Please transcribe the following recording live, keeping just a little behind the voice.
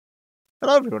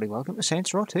Hello everybody, welcome to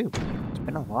Saints Row 2. It's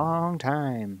been a long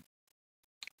time.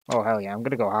 Oh hell yeah, I'm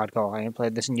gonna go hardcore. I ain't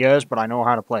played this in years, but I know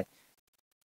how to play.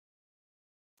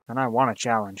 And I want a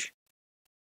challenge.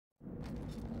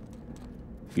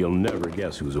 You'll never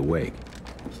guess who's awake.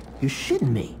 You're shitting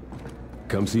me.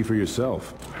 Come see for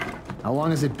yourself. How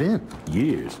long has it been?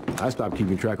 Years. I stopped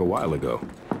keeping track a while ago.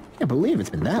 Can't believe it's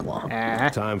been that long.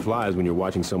 Time flies when you're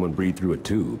watching someone breathe through a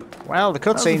tube. Well, the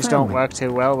cutscenes don't work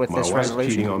too well with My this wife's resolution.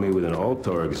 cheating on me with an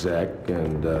alto exec,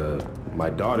 and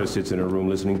my daughter sits in her room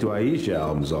listening to Aisha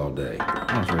albums all day.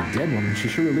 As for a dead woman, she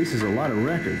sure releases a lot of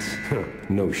records.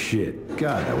 No shit.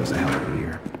 God, that was a hell of a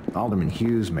year. Alderman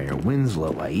Hughes, Mayor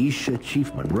Winslow, Aisha,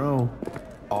 Chief Monroe.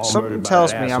 All Something murdered by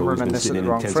tells that me I'm asshole who's running been this at sitting the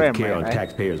in wrong intensive frame care rate, on right?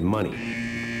 taxpayers' money.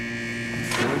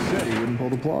 He said he wouldn't pull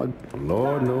the plug.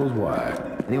 Lord knows why.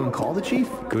 Anyone call the chief?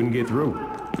 Couldn't get through.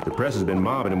 The press has been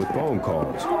mobbing him with phone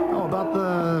calls. Oh, about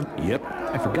the... Yep.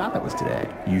 I forgot that was today.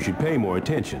 You should pay more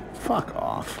attention. Fuck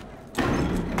off.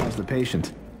 How's the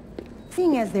patient?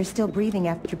 Seeing as they're still breathing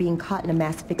after being caught in a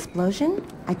massive explosion,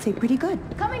 I'd say pretty good.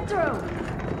 Coming through!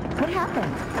 What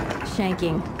happened?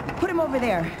 Shanking. Put him over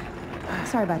there.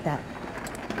 Sorry about that.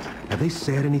 Have they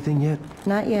said anything yet?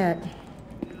 Not yet.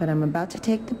 But I'm about to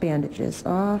take the bandages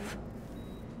off.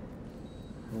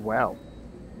 Well.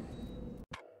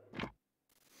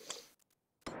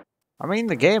 I mean,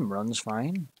 the game runs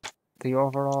fine. The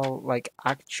overall, like,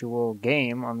 actual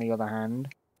game, on the other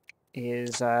hand,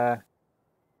 is,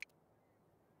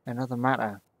 another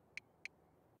matter.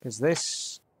 Because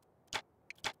this...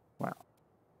 Well.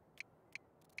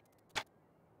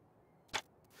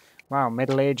 Wow,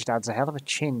 middle-aged adds a hell of a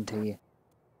chin to you.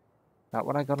 That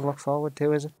what I gotta look forward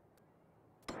to, is it?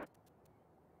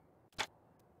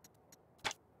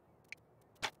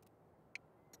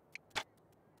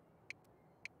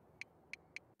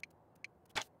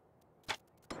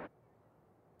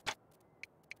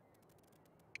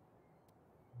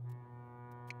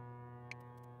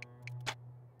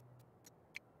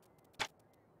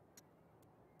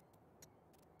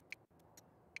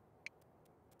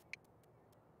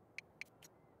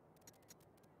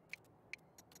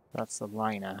 That's the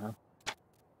liner, huh?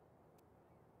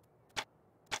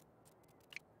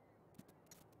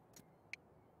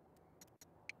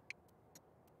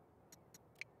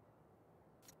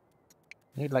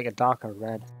 Need like a darker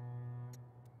red.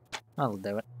 That'll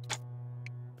do it.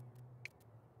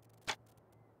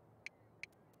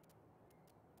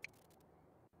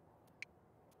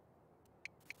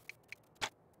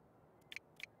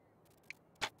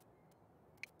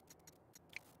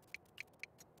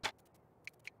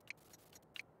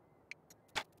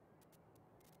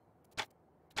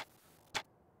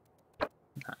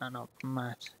 Nah, not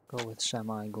matte. Go with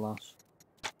semi-gloss.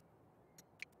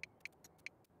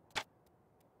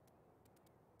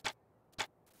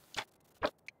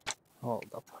 Hold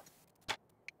up.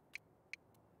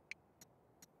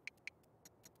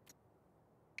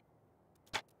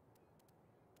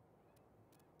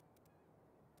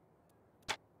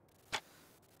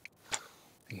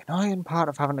 The annoying part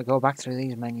of having to go back through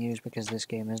these menus because this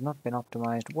game has not been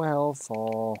optimized well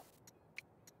for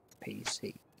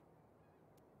PC.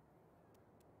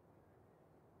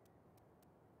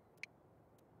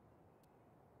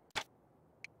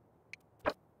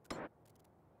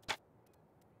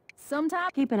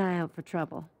 Sometimes keep an eye out for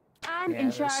trouble. I'm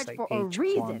in charge like for a each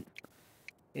reason. one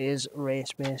is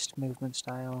race-based movement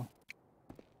style.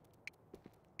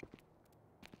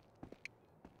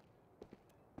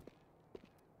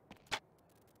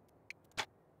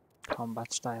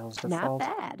 Combat styles default.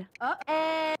 Not bad.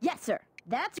 And yes, sir.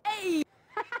 That's hey.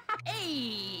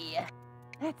 Hey.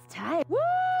 That's tight. Woo!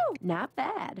 Not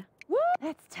bad. Woo!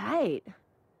 That's tight.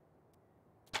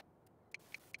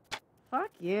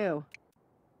 Fuck you.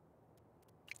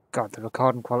 God, the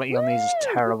recording quality on these is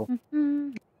terrible.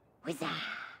 What's that?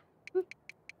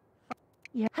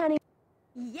 Yeah, honey.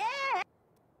 Yeah.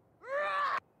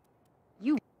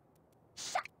 You.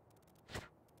 Shut.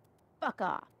 Fuck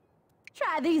off.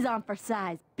 Try these on for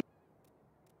size.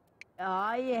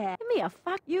 Oh yeah. Give me a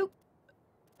fuck you.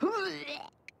 Yeah.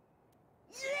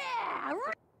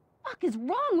 What the fuck is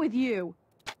wrong with you?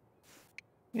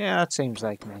 Yeah, that seems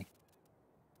like me.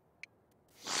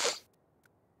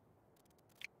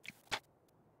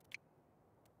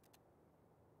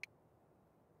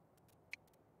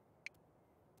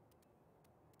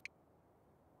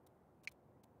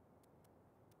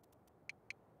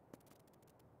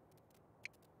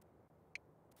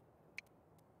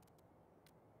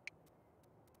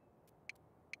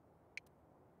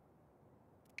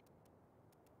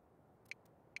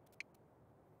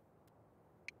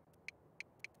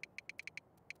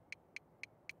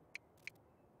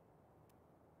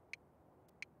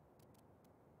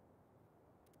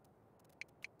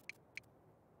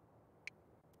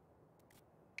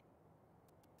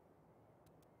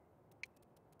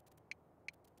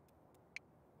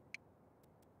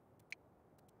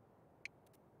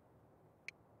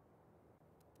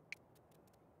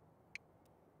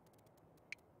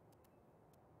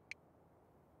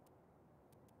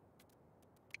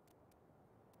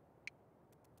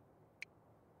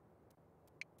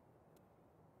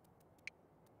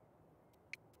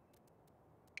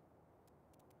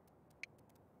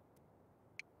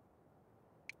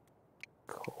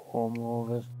 Home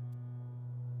overs.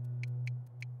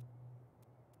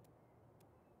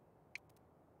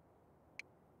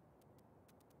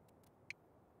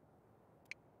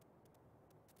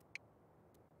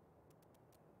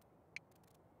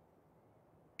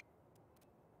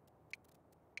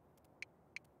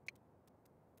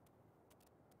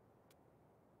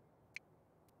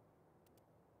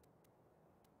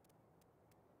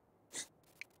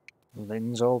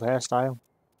 Lynn's old hairstyle.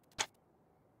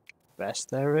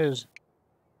 Best there is.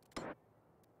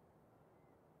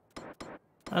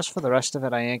 As for the rest of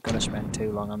it, I ain't going to spend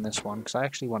too long on this one, because I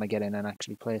actually want to get in and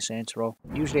actually play Saints Row.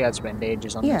 Usually I'd spend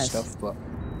ages on this stuff, but...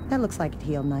 That looks like it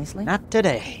healed nicely. not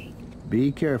today.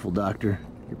 Be careful, Doctor.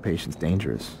 Your patient's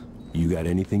dangerous. You got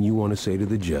anything you want to say to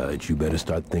the judge, you better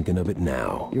start thinking of it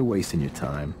now. You're wasting your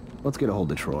time. Let's get a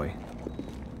hold of Troy.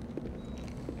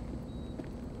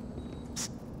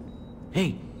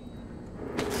 Hey,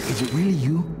 is it really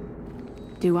you?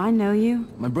 Do I know you?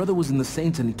 My brother was in the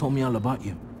Saints and he told me all about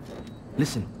you.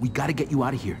 Listen, we gotta get you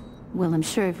out of here. Well, I'm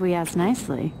sure if we ask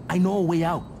nicely. I know a way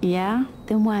out. Yeah?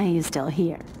 Then why are you still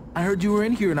here? I heard you were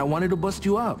in here and I wanted to bust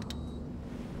you out.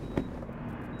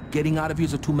 Getting out of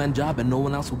here's a two-man job and no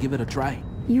one else will give it a try.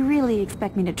 You really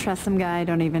expect me to trust some guy I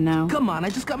don't even know? Come on, I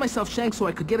just got myself shanked so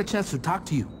I could get a chance to talk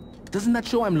to you. Doesn't that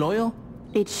show I'm loyal?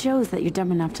 It shows that you're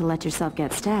dumb enough to let yourself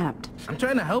get stabbed. I'm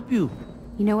trying to help you.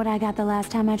 You know what I got the last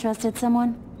time I trusted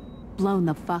someone? Blown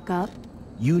the fuck up.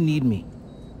 You need me.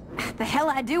 The hell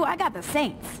I do, I got the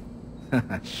Saints.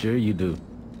 Sure you do.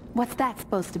 What's that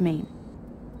supposed to mean?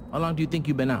 How long do you think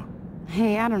you've been out?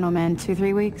 Hey, I don't know, man.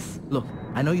 2-3 weeks? Look,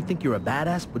 I know you think you're a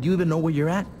badass, but do you even know where you're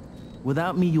at?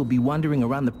 Without me, you'll be wandering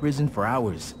around the prison for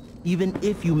hours. Even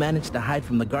if you manage to hide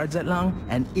from the guards that long,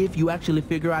 and if you actually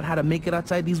figure out how to make it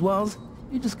outside these walls,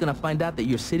 you're just gonna find out that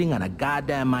you're sitting on a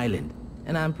goddamn island.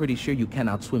 And I'm pretty sure you can't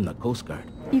outswim the Coast Guard.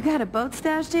 You got a boat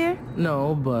stashed here?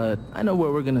 No, but I know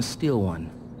where we're gonna steal one.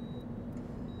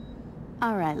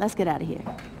 All right, let's get out of here.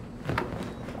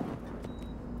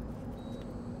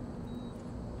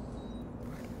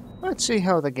 Let's see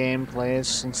how the game plays,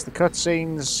 since the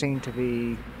cutscenes seem to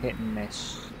be hit and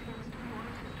miss.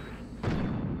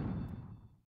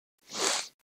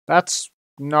 That's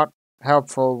not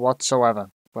helpful whatsoever,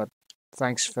 but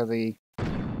thanks for the...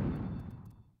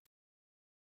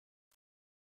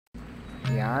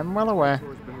 Yeah, I'm well aware.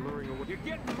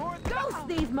 Ghost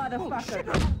these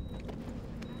motherfuckers!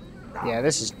 Yeah,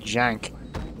 this is jank.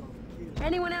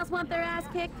 Anyone else want their ass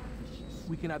kicked?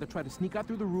 We can either try to sneak out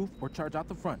through the roof or charge out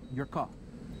the front. Your call.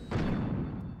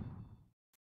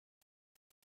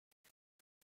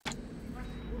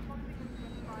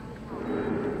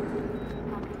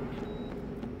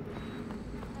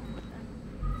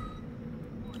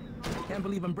 Can't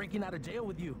believe I'm breaking out of jail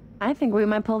with you. I think we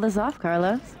might pull this off,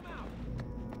 Carlos.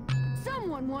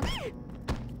 Someone wants...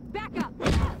 Back up!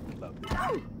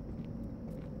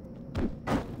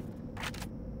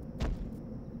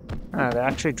 Ah, they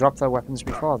actually dropped their weapons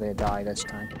before they die this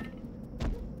time.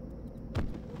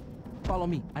 Follow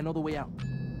me. I know the way out.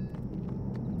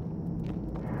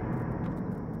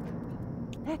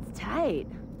 That's tight.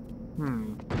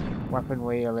 Weapon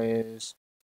wheel is...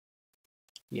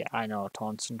 Yeah, I know,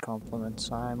 taunts and compliments.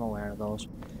 I'm aware of those.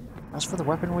 As for the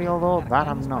weapon wheel, though, that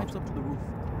I'm not. Up to the roof.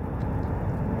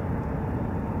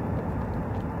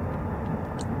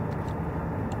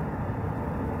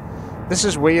 This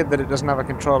is weird that it doesn't have a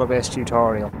controller-based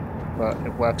tutorial, but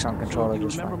it works on controller So, do you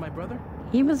just remember fine. my brother?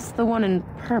 He was the one in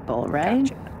purple, right?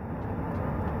 Gotcha.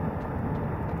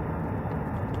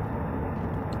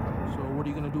 So what are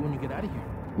you gonna do when you get out of here?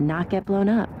 Not get blown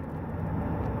up.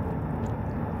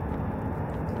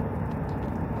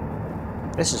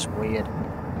 This is weird.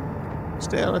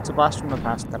 Still, it's a blast from the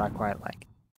past that I quite like.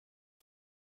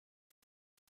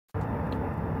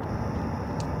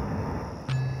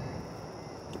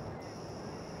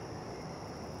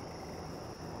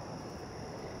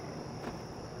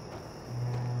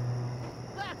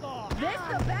 This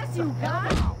the best you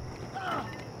got?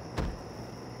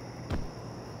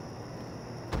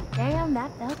 Damn,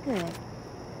 that felt good.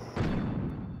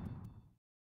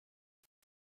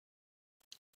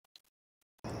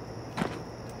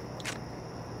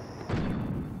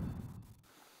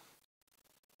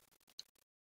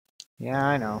 Yeah,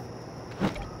 I know.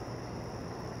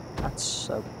 That's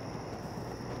a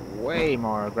way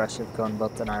more aggressive gun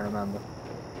butt than I remember.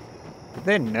 Did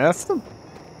they nerf them?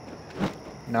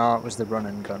 No, it was the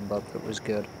running gun butt that was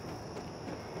good.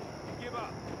 Give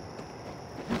up.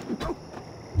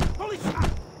 Holy shit!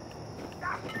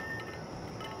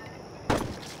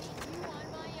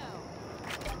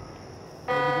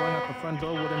 Maybe going out the front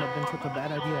door wouldn't have been such a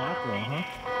bad idea after all, huh?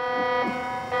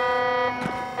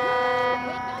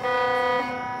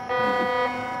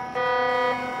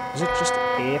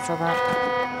 for that?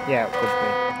 Yeah, it would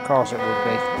be. Of course it would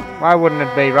be. Why wouldn't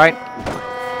it be, right?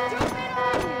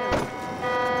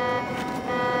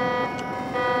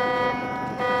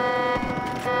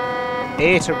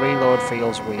 A to reload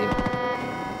feels weird. I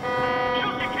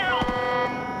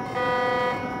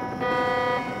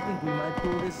think we might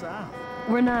pull this off.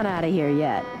 We're not out of here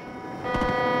yet.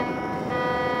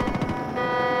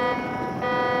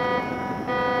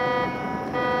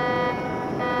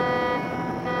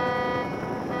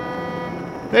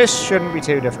 This shouldn't be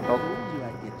too difficult. Told you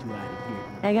I'd get you out of here.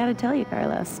 I gotta tell you,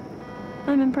 Carlos,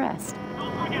 I'm impressed.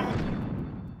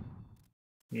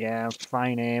 Yeah,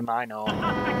 fine aim, I know.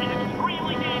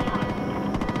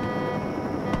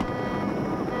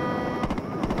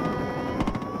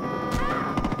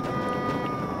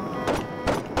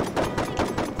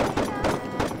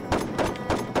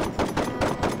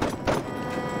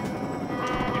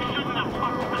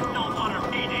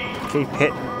 Keep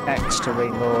hitting X to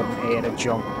reload and A to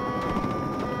jump.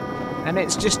 And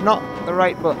it's just not the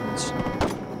right buttons.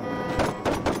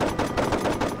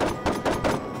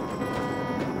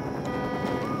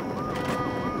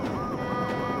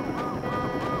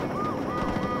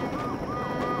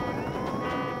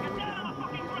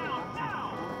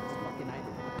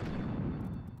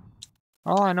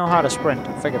 Oh, I know how to sprint.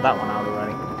 I figured that one out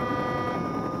already.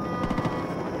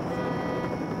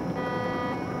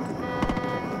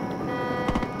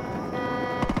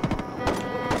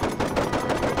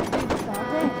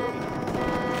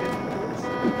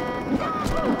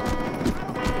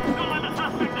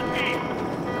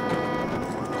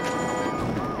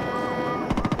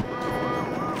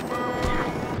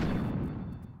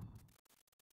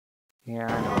 Yeah,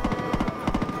 I know.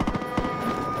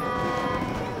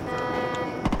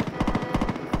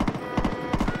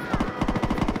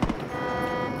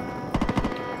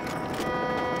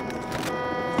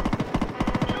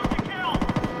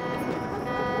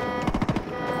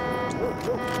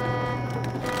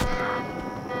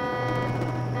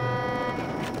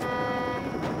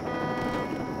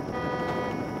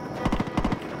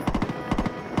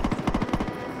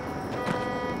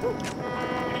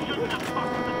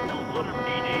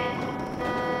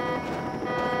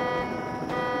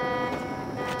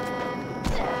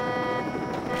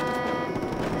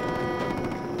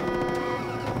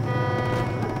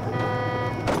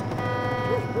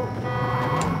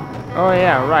 Oh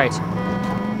yeah, right.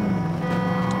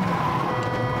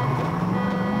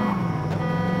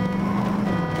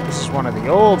 This is one of the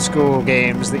old school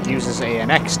games that uses A and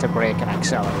X to brake and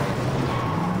accelerate.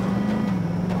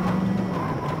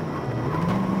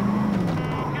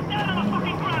 Get down on the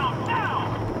fucking ground now!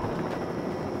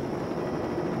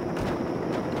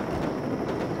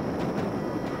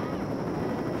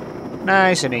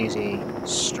 Nice and easy.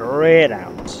 Straight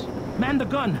out. Man the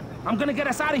gun! I'm gonna get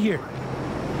us out of here!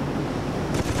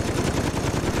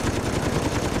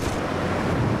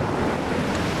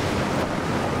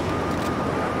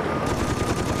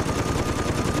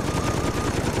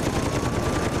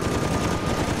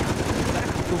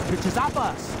 Those bitches off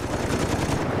us!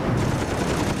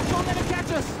 Don't let them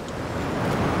catch us!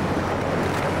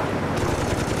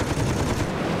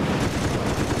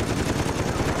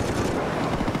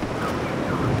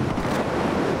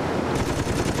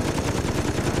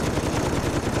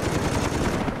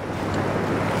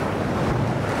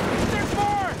 There's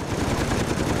more!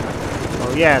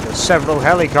 Oh yeah, there's several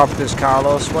helicopters,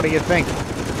 Carlos. What do you think?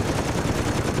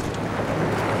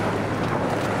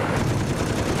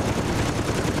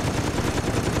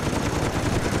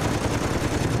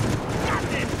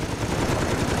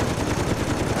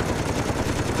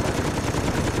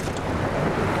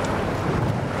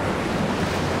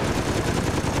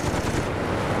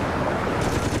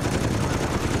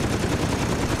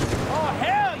 Oh,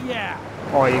 hell yeah!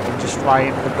 Or you can just fly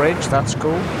into the bridge, that's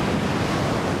cool.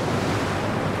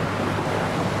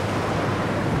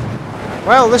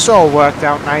 Well, this all worked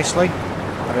out nicely.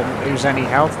 I didn't lose any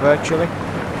health, virtually.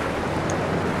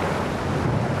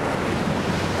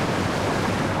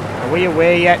 Are we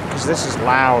away yet? Because this is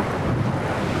loud.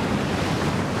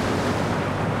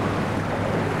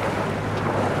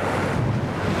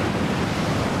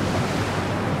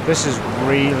 This is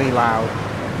really loud.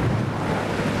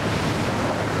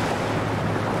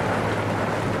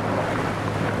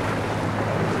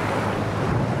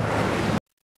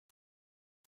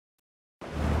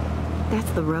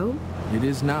 That's the road? It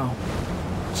is now.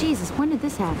 Jesus, when did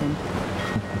this happen?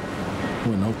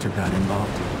 When Ulter got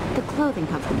involved. The clothing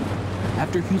company.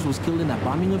 After Hughes was killed in that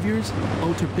bombing of yours,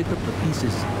 Ulter picked up the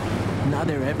pieces. Now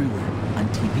they're everywhere. On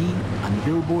TV, on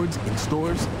billboards, in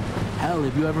stores. Hell,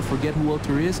 if you ever forget who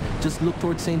Ulter is, just look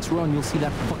towards Saints Row and you'll see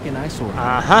that fucking eyesore.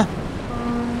 Uh-huh.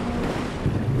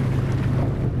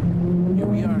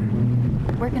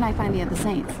 Where can I find the other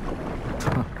saints?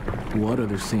 What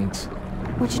other saints?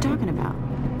 What you talking about?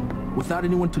 Without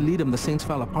anyone to lead them, the saints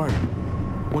fell apart.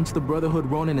 Once the Brotherhood,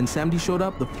 Ronan, and Samdi showed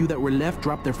up, the few that were left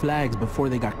dropped their flags before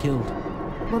they got killed.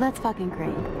 Well, that's fucking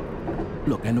great.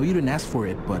 Look, I know you didn't ask for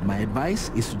it, but my advice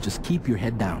is to just keep your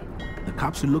head down. The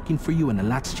cops are looking for you and a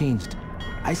lot's changed.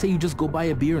 I say you just go buy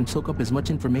a beer and soak up as much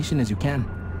information as you can.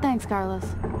 Thanks,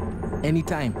 Carlos.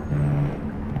 Anytime.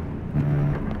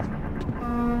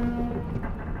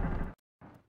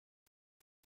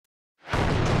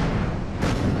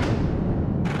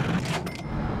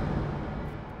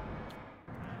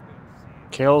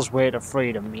 Kill's way to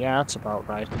freedom. Yeah, that's about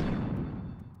right.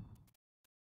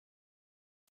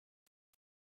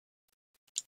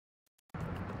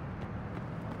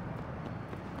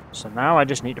 So now I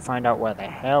just need to find out where the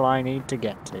hell I need to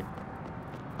get to.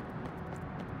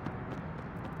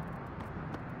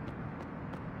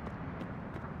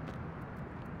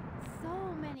 So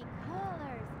many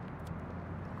colors.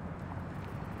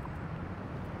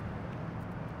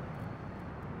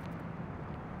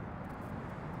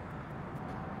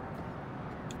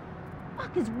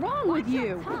 Fuck is wrong with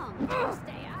you?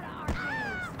 Stay out of our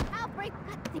ways. Outbreak.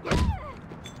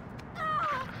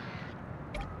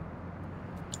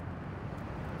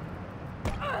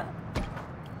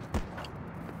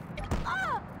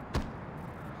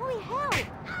 Holy hell!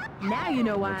 Now you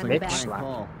know why I'm Bitch back. slap.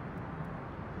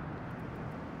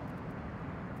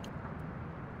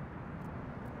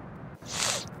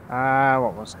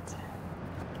 What was it?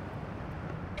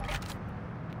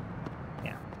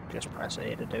 Yeah, just press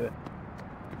A to do it.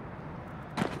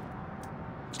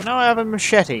 So now I have a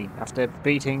machete after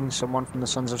beating someone from the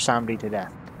Sons of Samdi to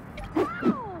death.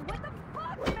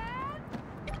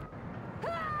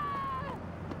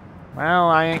 Well,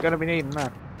 I ain't gonna be needing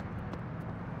that.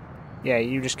 Yeah,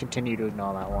 you just continue to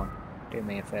ignore that one. Do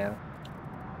me a favor.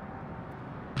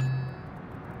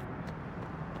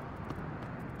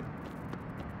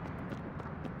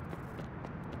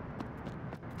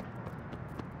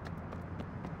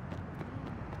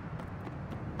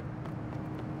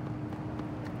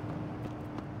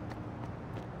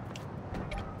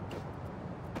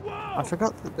 I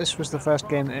forgot that this was the first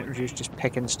game that introduced just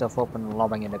picking stuff up and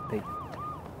lobbing it at people.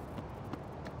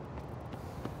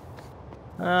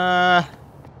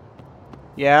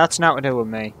 Yeah, that's not to do with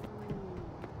me.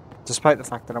 Despite the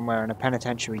fact that I'm wearing a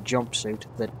penitentiary jumpsuit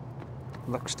that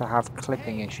looks to have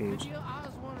clipping issues. I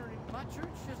was wondering, my church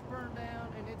just burned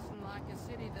down and it's in like a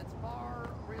city that's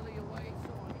far really away,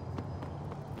 so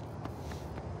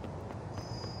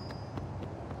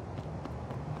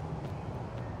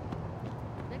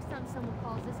Next time someone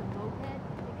calls this a moped,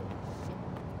 think of shit.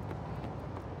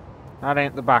 That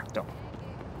ain't the back door.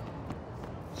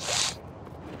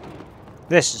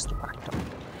 This is the back door.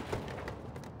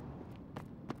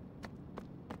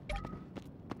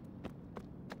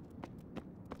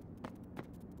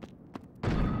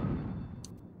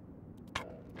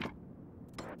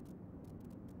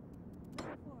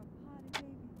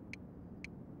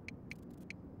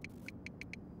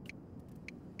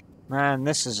 Man,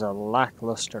 this is a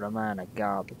lackluster amount of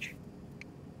garbage.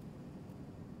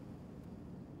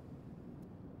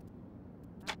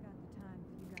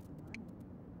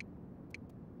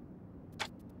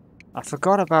 I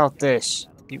forgot about this.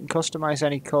 You can customize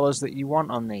any colours that you want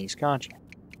on these, can't you?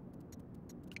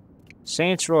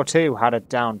 Saints Row 2 had it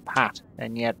down pat,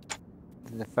 and yet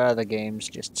the further games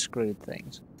just screwed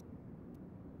things.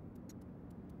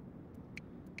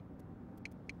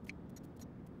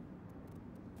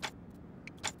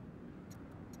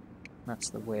 That's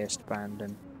the waistband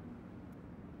and...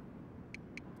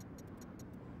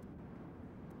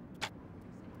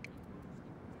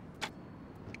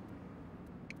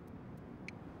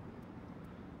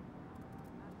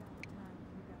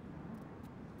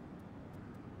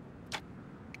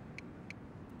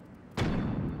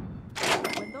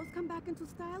 When those come back into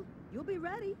style, you'll be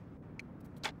ready.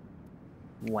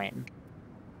 when?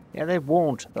 Yeah, they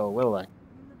won't though, will they?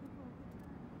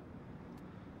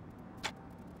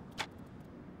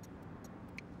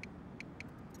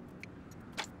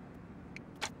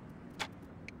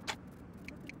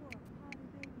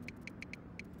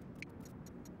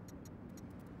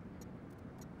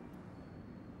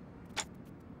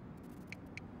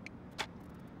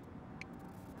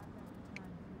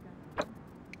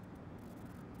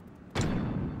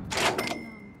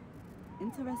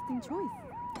 Interesting choice.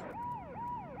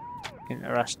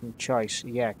 Interesting choice,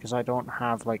 yeah, because I don't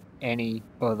have like any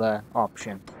other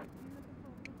option.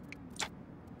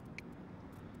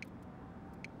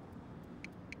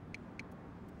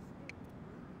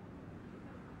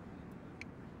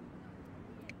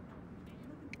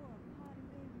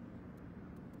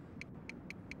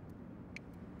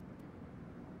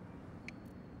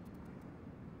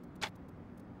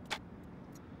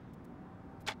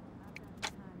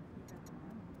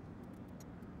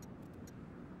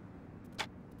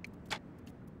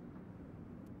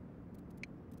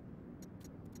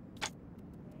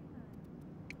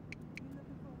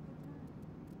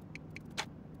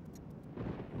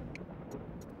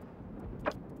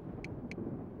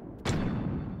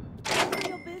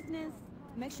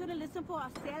 Make sure to listen for our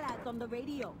sellouts on the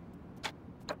radio.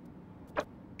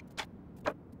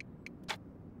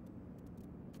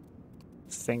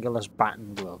 Fingerless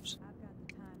batting gloves. I've got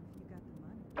the time if you got the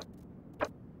money.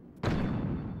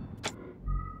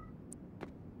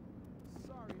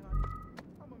 Sorry, honey.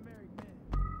 I'm a married man.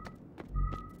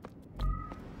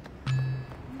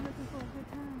 You looking for a good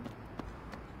time?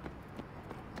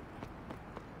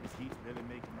 This heat's really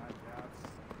making my job.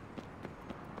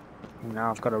 Now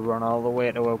I've got to run all the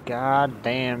way to a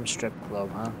goddamn strip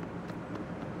club, huh?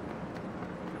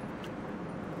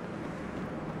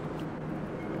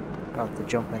 God, the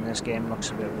jump in this game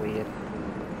looks a bit weird.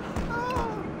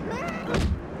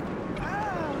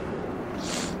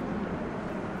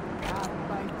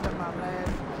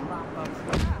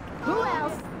 Who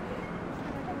else?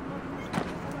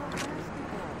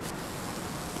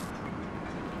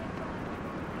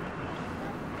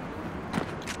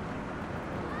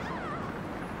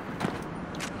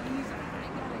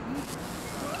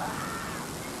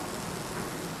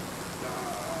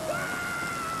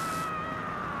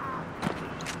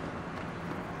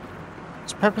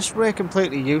 Is pepper spray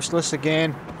completely useless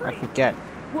again? I forget.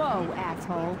 Whoa,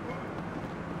 asshole.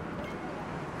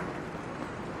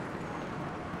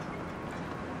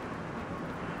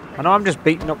 I know I'm just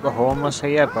beating up the homeless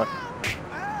here, but it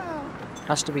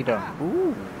has to be done.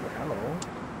 Ooh, hello.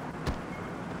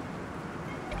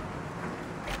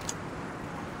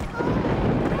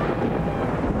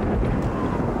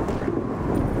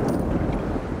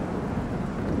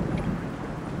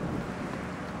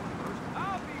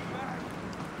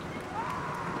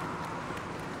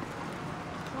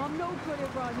 I'm no good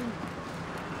at running.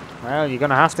 Well, you're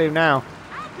gonna have to now.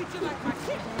 I'll beat you like my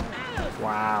shit.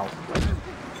 Wow.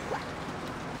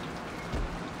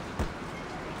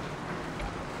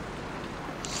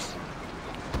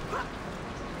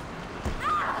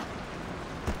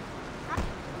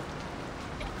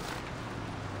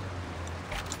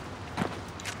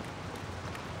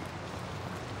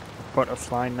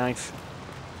 Butterfly knife.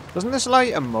 Doesn't this allow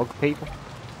you to mug people?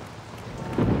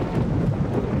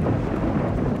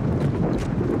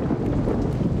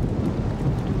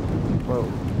 Whoa,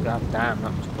 god damn,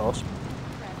 that was close.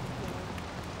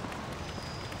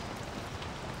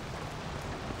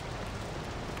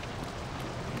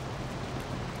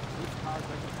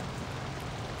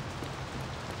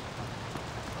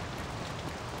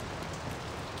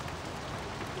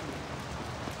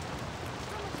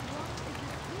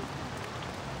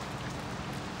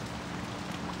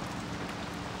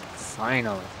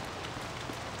 Finally.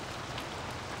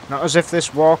 Not as if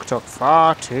this walk took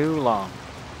far too long.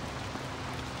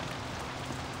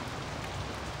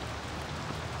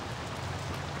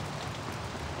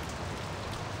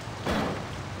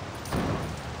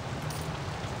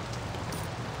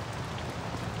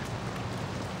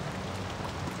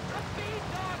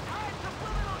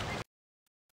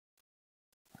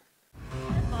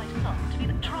 To be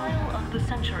the trial of the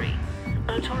century.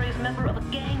 A notorious member of a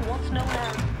gang once known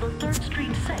as the 3rd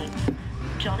Street Saints,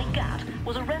 Johnny Gatt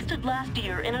was arrested last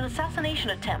year in an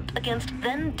assassination attempt against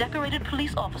then-decorated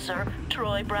police officer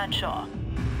Troy Bradshaw.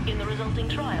 In the resulting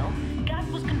trial, Gatt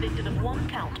was convicted of 1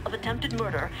 count of attempted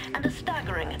murder and a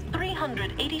staggering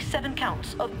 387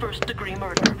 counts of first-degree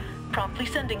murder, promptly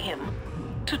sending him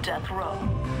to death row.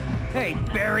 Hey,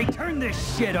 Barry, turn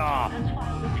this shit off!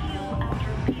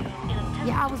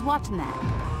 Yeah, I was watching that.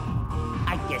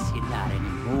 I guess you're not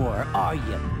anymore, are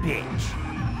you, bitch?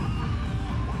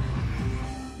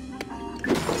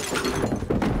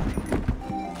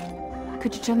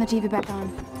 Could you turn the TV back on?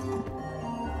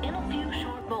 In a few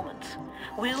short moments,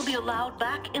 we'll be allowed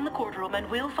back in the courtroom and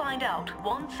we'll find out,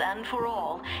 once and for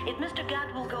all, if Mr.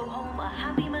 Gatt will go home a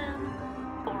happy man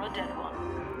or a dead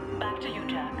one. Back to you,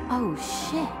 Jack. Oh,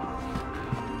 shit.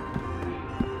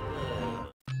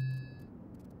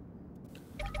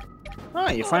 Oh,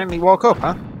 you finally woke up,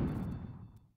 huh?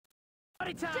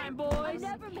 Party time, boys! I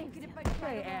never make it if I try.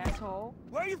 Hey, asshole!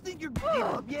 Where do you think you're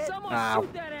going? Someone Ow.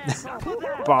 shoot that asshole!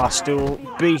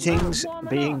 Barstool beatings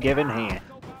being given here.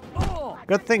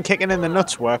 Good thing kicking in the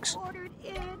nuts works.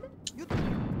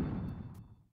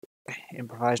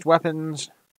 Improvised weapons.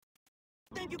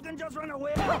 Think you can just run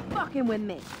away? Quit fucking with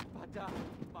me.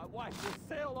 My wife will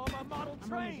sail on my model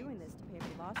I'm only train! doing this to pay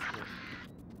for law school.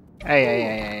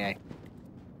 Hey.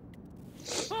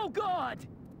 Oh God!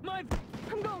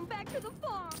 I'm going back to the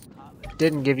farm.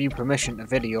 Didn't give you permission to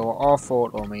video or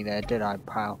photo me there, did I,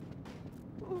 pal?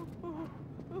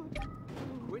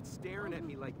 Quit staring at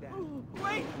me like that.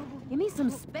 Wait! Give me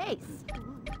some space.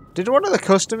 Did one of the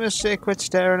customers say quit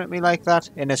staring at me like that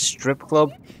in a strip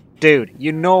club? Dude,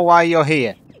 you know why you're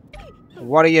here.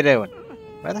 What are you doing?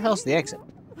 Where the hell's the exit?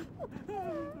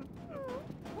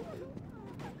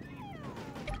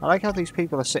 I like how these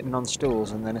people are sitting on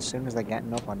stools and then as soon as they're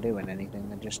getting up or doing anything,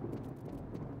 they're just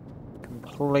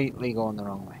completely going the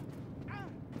wrong way.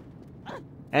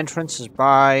 Entrance is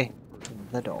by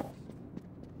the door.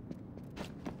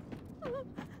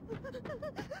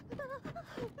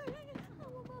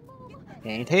 He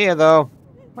ain't here though.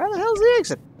 Where the hell's the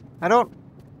exit?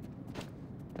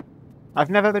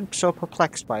 I've never been so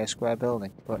perplexed by a square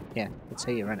building, but yeah, it's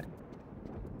here, innit?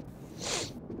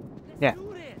 Yeah.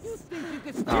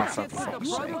 Oh, for fuck's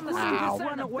sake.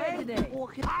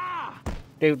 Ow.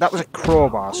 Dude, that was a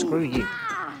crowbar. Screw you. This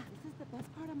is the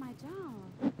best part of my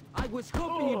job. I was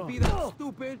hoping you'd be that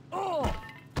stupid.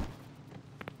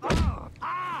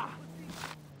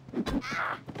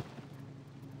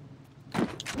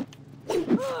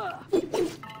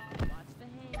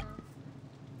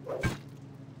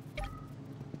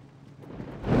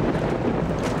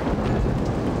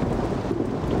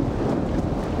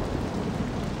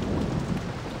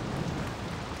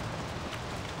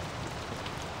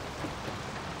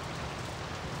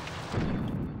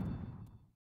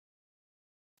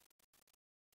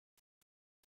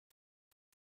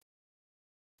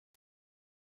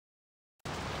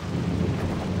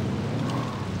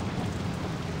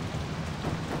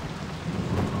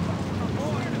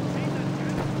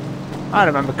 I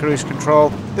remember cruise control.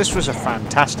 This was a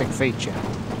fantastic feature.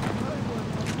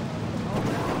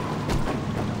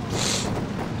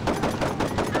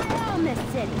 I own this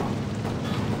city.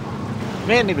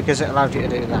 Mainly because it allowed you to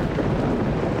do that.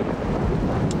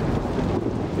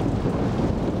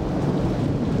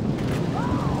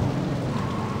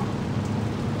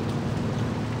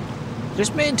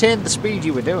 Just maintain the speed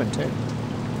you were doing too.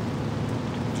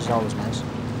 Which is always nice.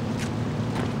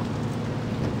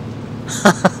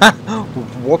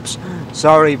 Whoops.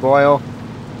 Sorry, boyo.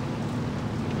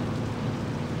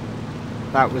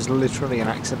 That was literally an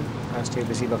accident. I was too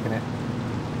busy looking at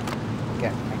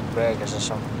getting burgers or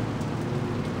something.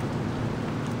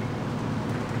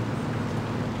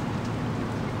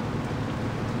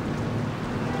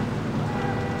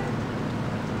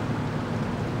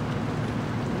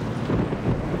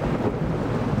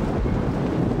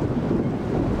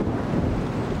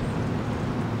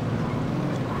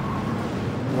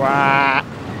 Wow.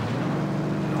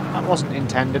 That wasn't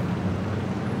intended.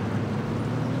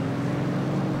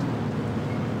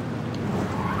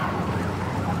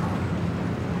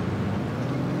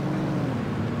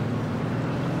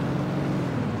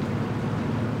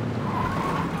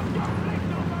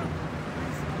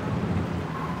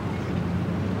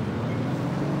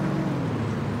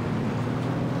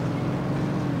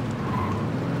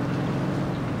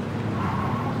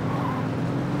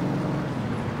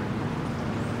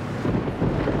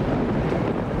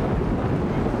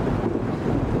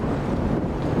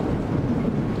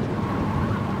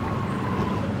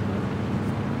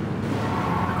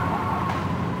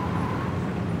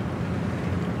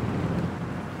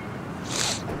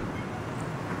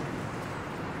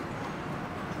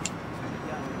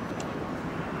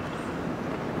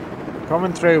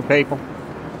 Coming through, people.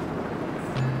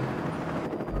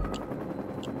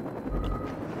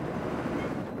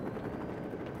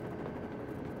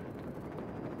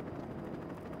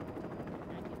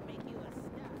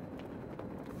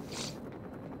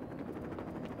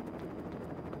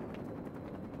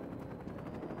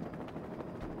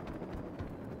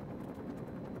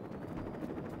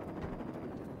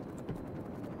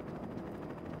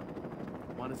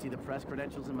 Want to see the press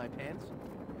credentials in my pants?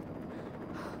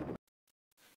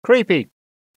 Creepy.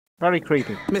 Very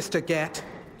creepy. Mr. Gatt,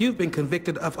 you've been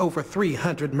convicted of over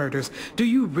 300 murders. Do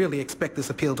you really expect this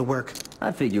appeal to work?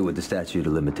 I figure with the statute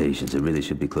of limitations, it really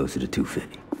should be closer to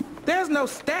 250. There's no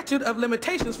statute of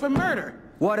limitations for murder.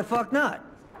 Why the fuck not?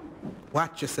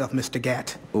 Watch yourself, Mr.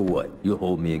 Gatt. Or what? You'll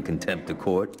hold me in contempt of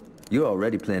court? You're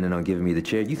already planning on giving me the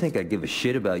chair. You think I give a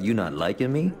shit about you not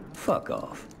liking me? Fuck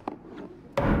off.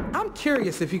 I'm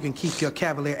curious if you can keep your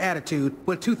cavalier attitude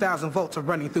when 2,000 volts are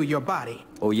running through your body.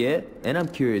 Oh yeah? And I'm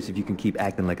curious if you can keep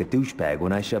acting like a douchebag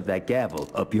when I shove that gavel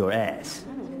up your ass.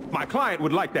 My client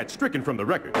would like that stricken from the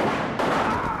record.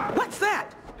 What's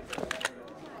that?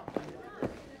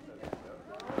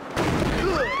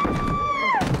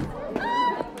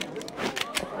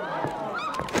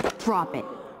 Drop it.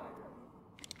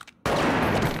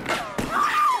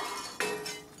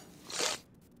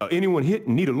 Anyone hit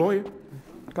and need a lawyer?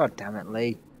 God damn it,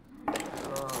 Lee.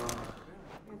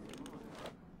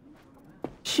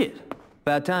 Shit.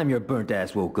 About time your burnt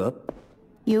ass woke up.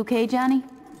 You okay, Johnny?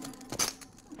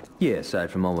 Yeah,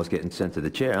 aside from almost getting sent to the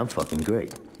chair, I'm fucking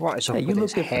great. What is up Hey, you with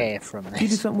look his hair different. from this? You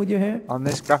do something with your hair? On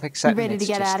this graphic setting, ready to it's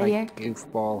get just out of like here?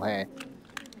 goofball hair.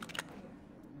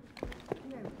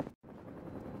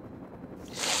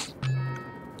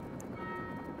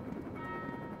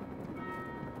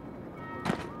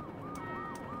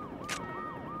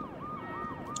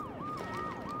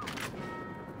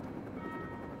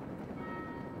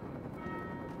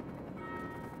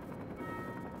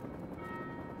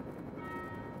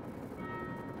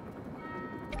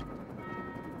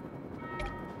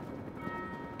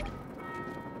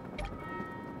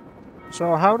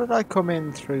 So how did I come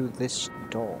in through this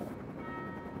door?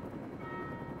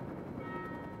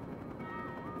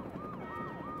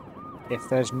 If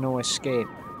there's no escape.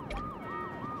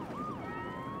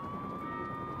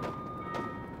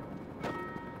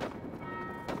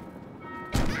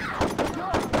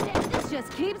 This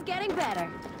just keeps getting better.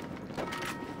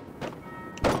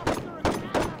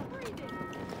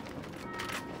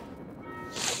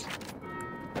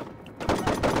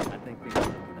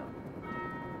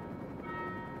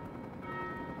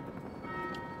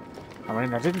 I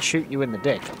mean, I didn't shoot you in the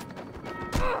dick.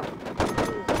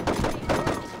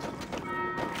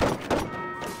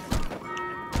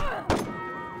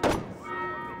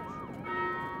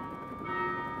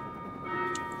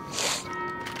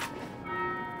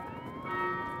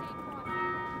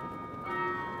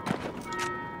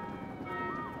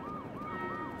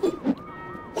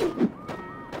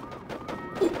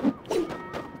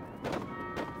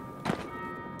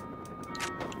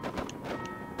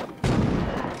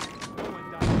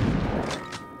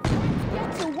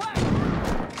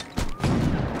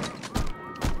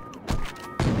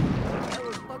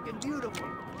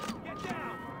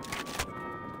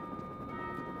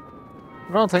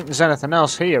 I don't think there's anything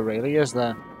else here, really, is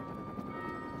there?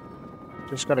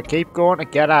 Just gotta keep going to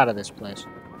get out of this place.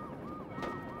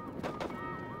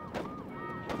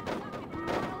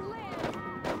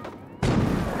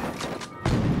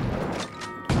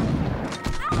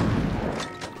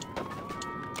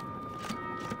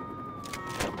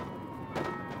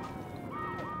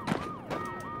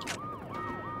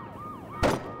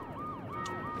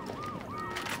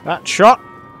 That shot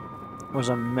was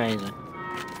amazing.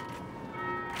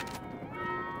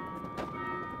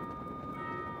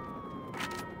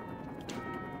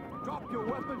 Drop your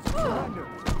weapons and surrender.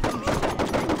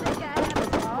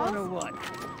 Fun or what?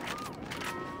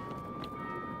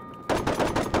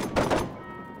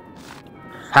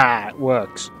 Ha! It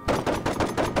works.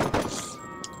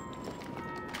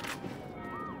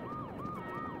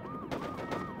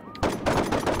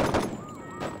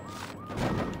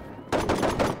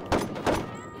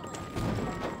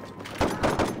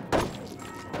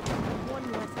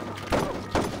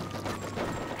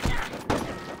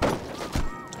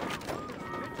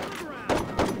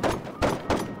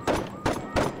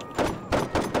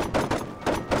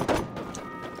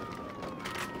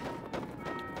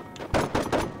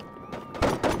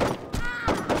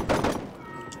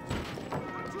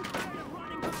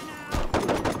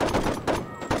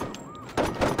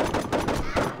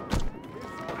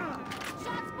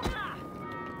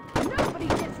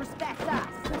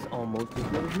 Almost as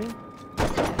good as me.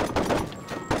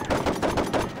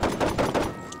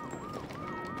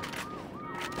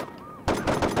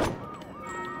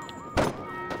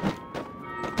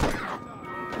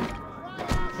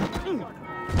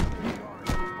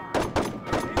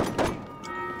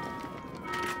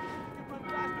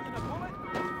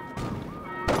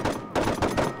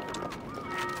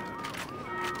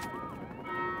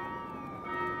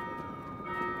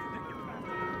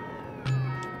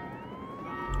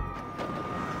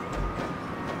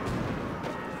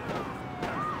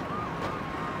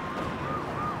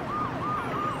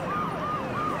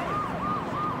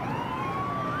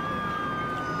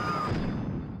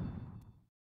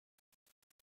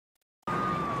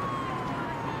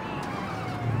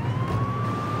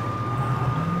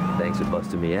 Thanks for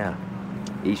busting me out.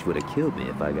 Ish would have killed me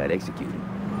if I got executed.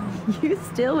 You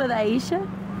still with Aisha?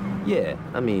 Yeah,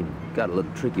 I mean, got a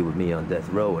little tricky with me on death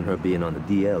row and her being on the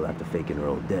DL after faking her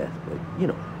own death. But, you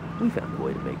know, we found a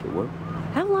way to make it work.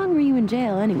 How long were you in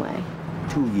jail anyway?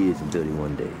 2 years and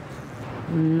 31 days.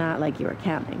 Not like you were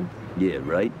counting. Yeah,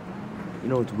 right? You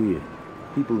know, it's weird.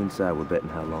 People inside were betting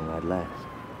how long I'd last.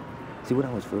 See, when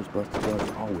I was first busted, I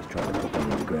was always trying to put me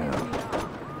in the ground.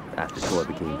 After Troy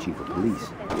became chief of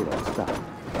police, it all stopped.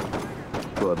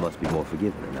 Troy must be more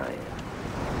forgiving than I am.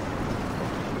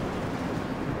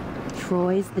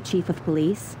 Troy's the chief of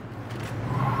police?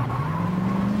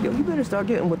 Yo, you better start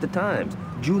getting with the times.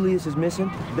 Julius is missing.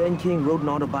 Ben King wrote an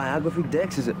autobiography.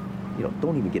 Dex is a... You know,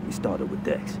 don't even get me started with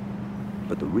Dex.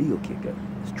 But the real kicker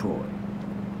is Troy.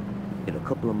 In a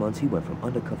couple of months, he went from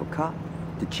undercover cop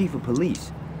to chief of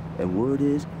police. And word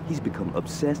is, he's become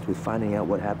obsessed with finding out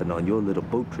what happened on your little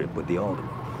boat trip with the alderman.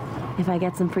 If I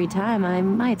get some free time, I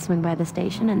might swing by the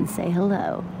station and say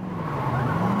hello.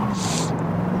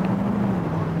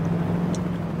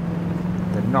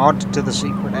 The nod to the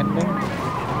secret ending.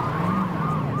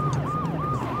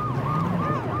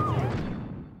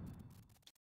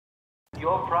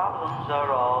 Your problems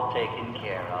are all taken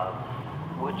care of.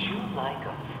 Would you like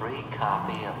a free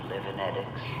copy of Living Edix?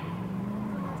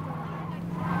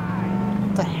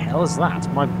 What the hell is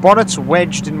that? My bonnet's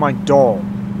wedged in my door.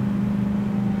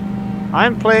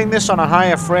 I'm playing this on a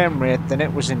higher frame rate than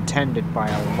it was intended by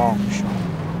a long shot.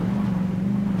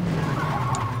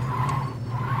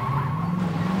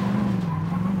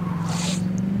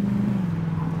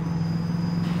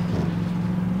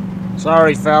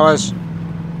 Sorry, fellas.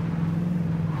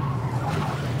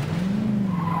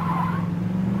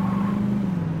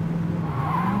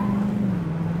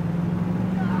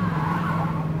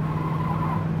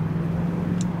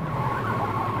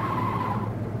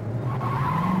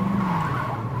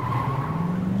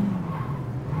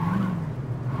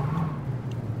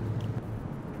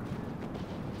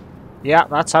 Yeah,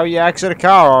 that's how you exit a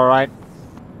car, alright.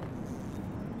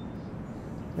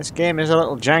 This game is a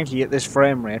little janky at this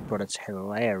frame rate, but it's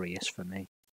hilarious for me.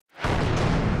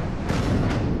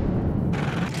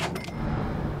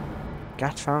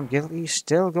 Gat found guilty,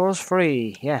 still goes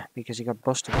free. Yeah, because he got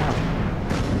busted out.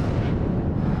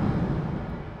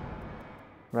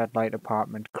 Red light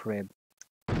apartment crib.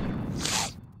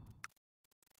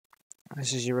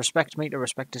 This is your respect meter.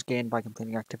 Respect is gained by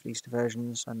completing activities,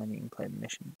 diversions, and then you can play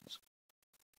missions.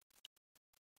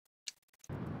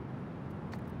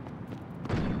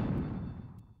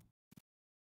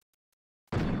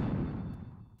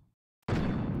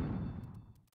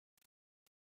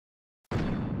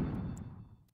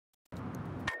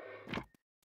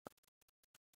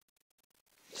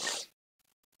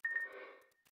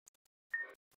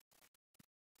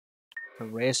 A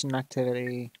racing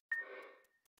activity.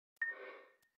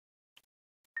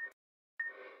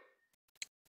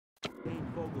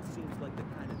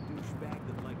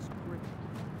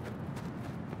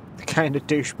 The kind of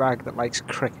douchebag that likes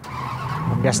cricket.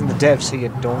 I'm guessing the devs here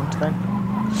don't then.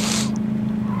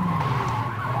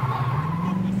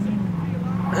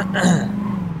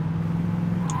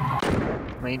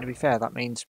 I mean, to be fair, that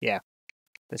means, yeah,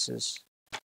 this is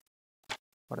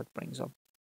what it brings up.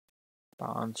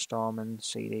 Barnstorming,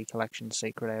 CD collection,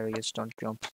 secret areas, stunt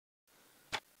jumps.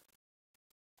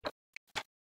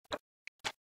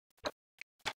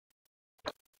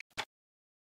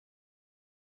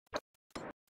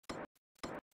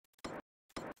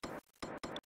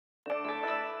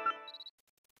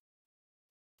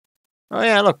 Oh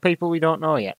yeah, look, people we don't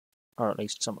know yet. Or at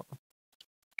least some of them.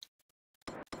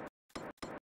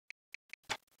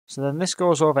 So then this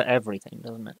goes over everything,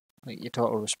 doesn't it? Like your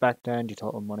total respect earned, your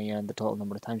total money earned, the total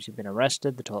number of times you've been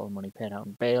arrested, the total money paid out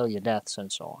in bail, your deaths,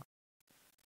 and so on.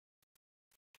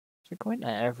 Does it go into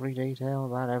every detail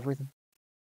about everything?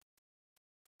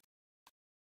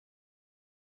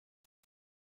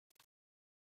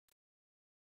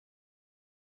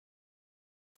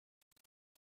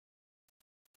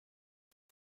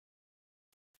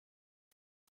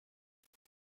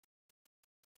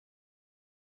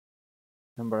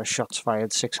 Number of shots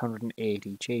fired,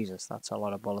 680. Jesus, that's a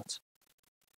lot of bullets.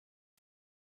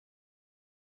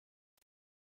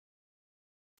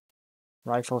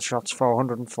 Rifle shots,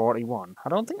 441. I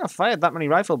don't think I've fired that many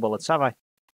rifle bullets, have I?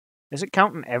 Is it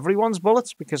counting everyone's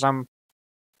bullets? Because I'm...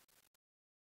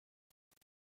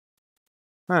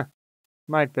 Huh.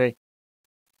 Might be.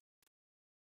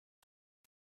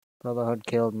 Brotherhood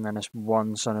killed and then it's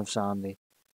one son of Sandy.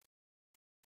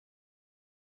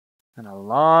 And a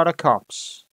lot of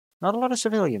cops. Not a lot of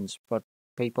civilians, but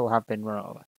people have been run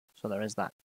over. So there is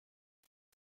that.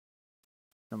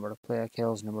 Number of player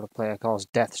kills, number of player calls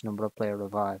deaths, number of player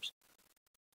revives.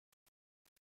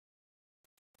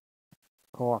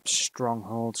 Co-op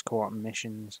strongholds, co-op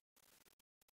missions.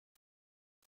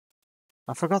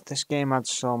 I forgot this game had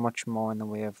so much more in the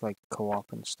way of like co-op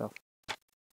and stuff.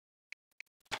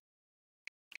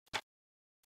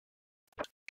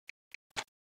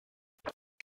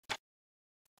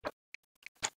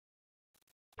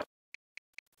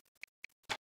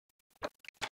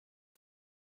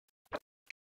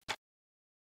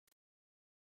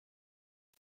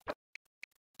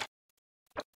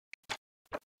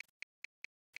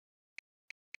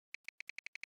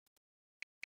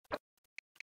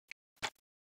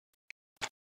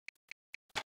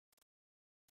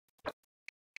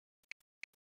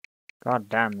 God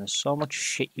damn, there's so much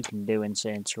shit you can do in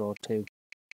Saints Row 2.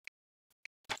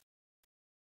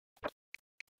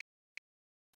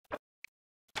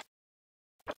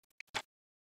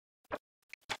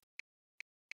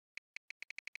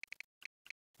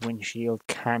 Windshield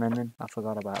cannoning, I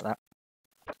forgot about that.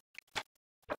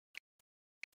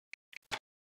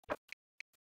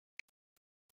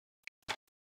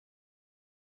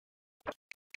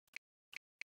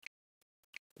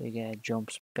 Big air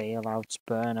jumps, bailouts,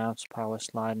 burnouts, power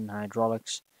sliding,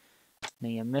 hydraulics,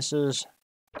 near misses.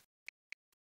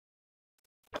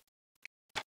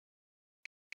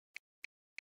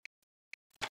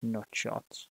 Nut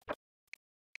shots.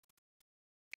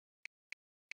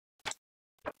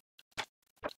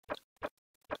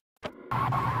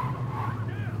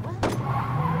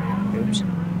 Oops.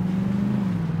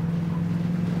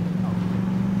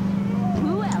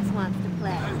 Who else wants to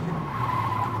play?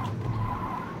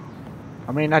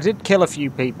 I mean, I did kill a few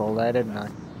people there, didn't I?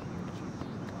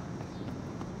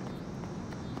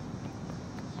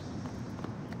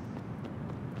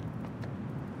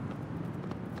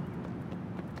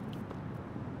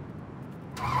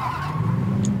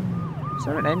 Is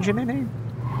there an engine in here?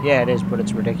 Yeah, it is, but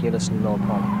it's ridiculously low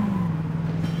power.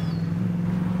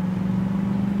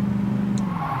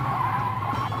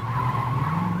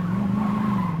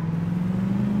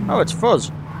 Oh, it's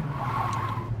Fuzz.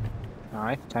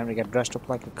 Alright, time to get dressed up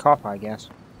like a cop, I guess.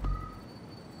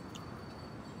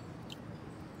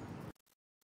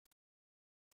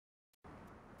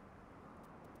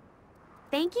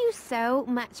 Thank you so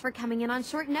much for coming in on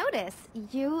short notice.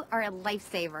 You are a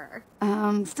lifesaver.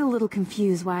 Still a little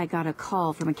confused why I got a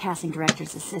call from a casting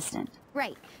director's assistant.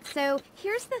 Right. So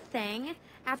here's the thing.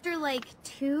 After like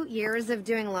 2 years of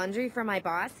doing laundry for my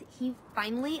boss, he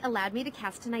finally allowed me to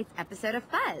cast tonight's episode of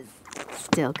Fuzz.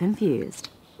 Still confused.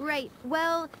 Right.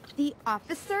 Well, the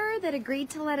officer that agreed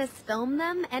to let us film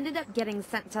them ended up getting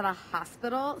sent to the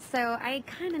hospital, so I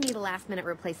kind of need a last-minute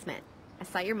replacement. I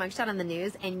saw your mugshot on the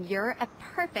news, and you're a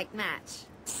perfect match.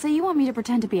 So you want me to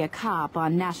pretend to be a cop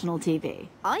on national TV?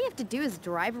 All you have to do is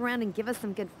drive around and give us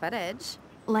some good footage.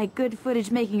 Like good footage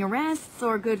making arrests,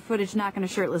 or good footage knocking a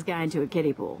shirtless guy into a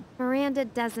kiddie pool? Miranda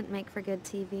doesn't make for good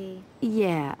TV.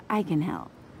 Yeah, I can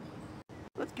help.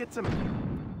 Let's get some...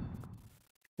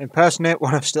 Impersonate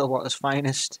one of Stillwater's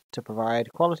finest to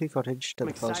provide quality footage to the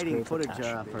exciting post-crew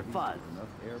footage for Fuzz.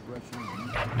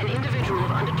 An individual of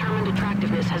undetermined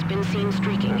attractiveness has been seen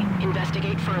streaking.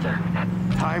 Investigate further.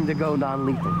 Time to go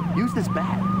non-lethal. Use this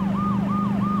bat.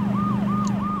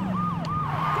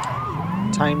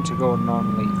 Time to go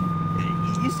non-lethal.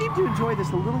 You seem to enjoy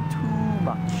this a little too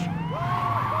much.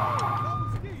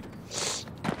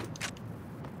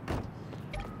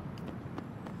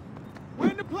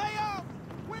 When to play out!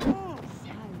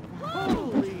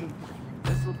 Holy!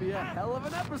 This will be a hell of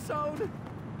an episode.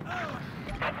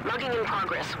 Mugging in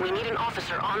progress. We need an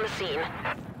officer on the scene.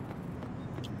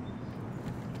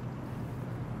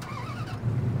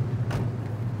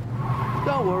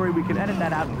 Don't worry, we can edit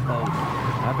that out in post.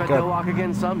 I bet they'll walk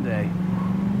again someday.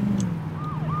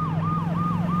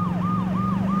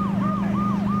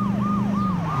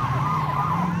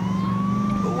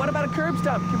 What about a curb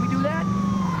stop? Can we do that?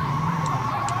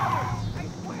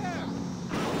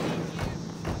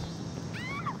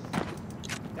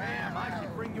 Damn, I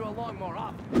should bring you along more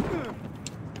often.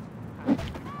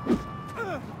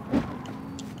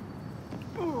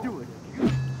 Do it.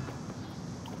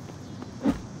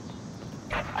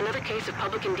 Another case of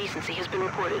public indecency has been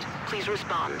reported. Please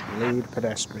respond. Lead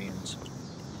pedestrians.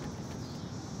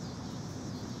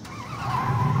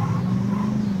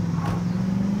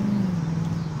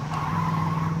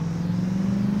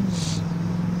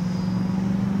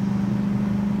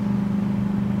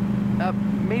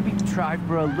 Maybe try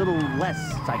for a little less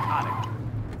psychotic.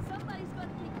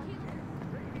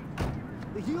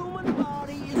 The human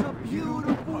body is a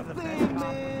beautiful thing,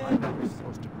 man. I'm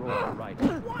supposed to grow up right.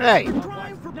 Hey! It's a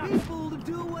crime for people to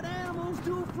do what animals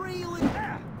do freely.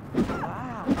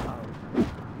 Wow.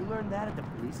 You learned that at the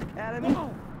police academy?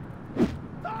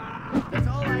 That's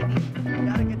all I need. I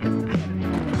gotta get this to the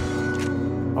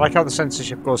end. I like how the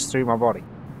censorship goes through my body.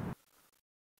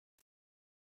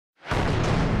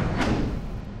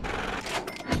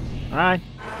 Alright.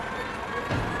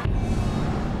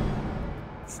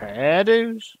 Fair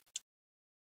dues.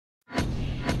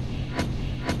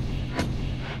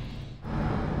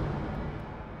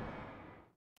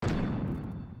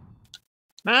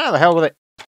 Nah, the hell with it.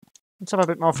 Let's have a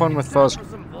bit more fun with Fuzz.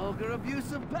 Some vulgar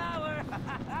abuse of power.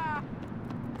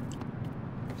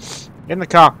 In the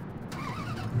car.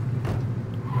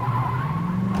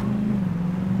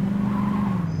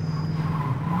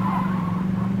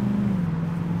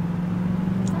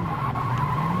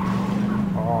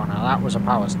 Oh, now that was a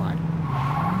power slide.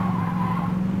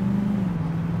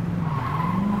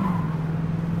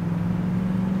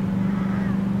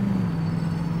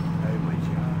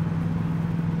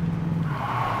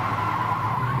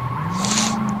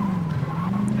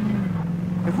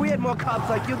 If we had more cops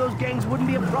like you, those gangs wouldn't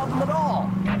be a problem at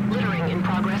all. Littering in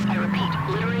progress, I repeat.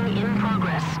 Littering in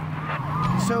progress.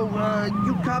 So,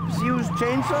 you cops use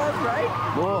chainsaws, right?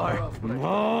 More.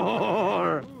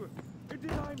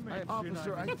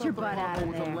 Get your butt out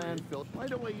of there. Why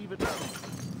do I even know?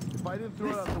 If I didn't throw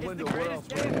it out the window, what else?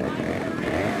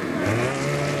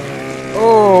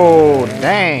 Oh,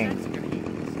 dang.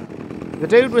 The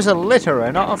dude was a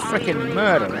litterer, not a freaking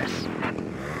murderer.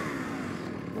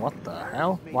 What the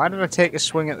hell? Why did I take a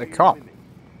swing at the cop?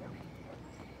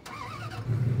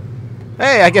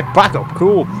 Hey, I get backup.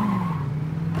 Cool.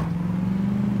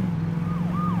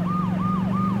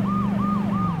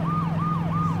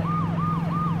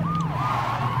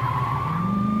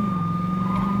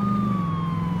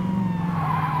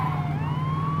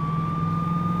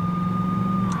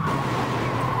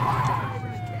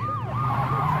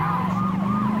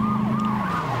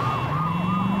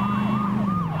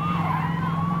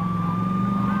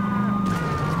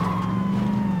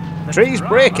 The tree's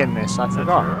breaking this, I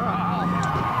forgot.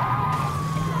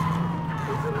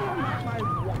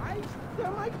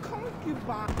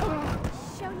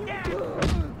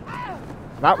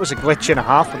 That was a glitch and a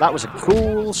half, but that was a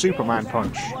cool Superman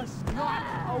punch.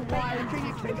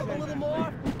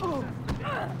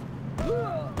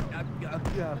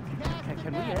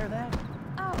 Can we air that?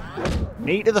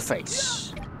 Knee to the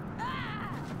face.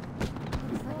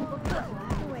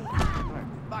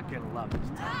 Fucking love this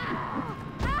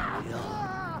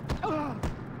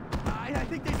I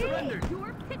think they surrendered. You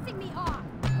are pissing me off.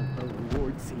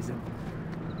 Award season.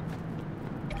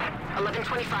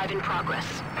 11:25 in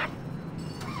progress.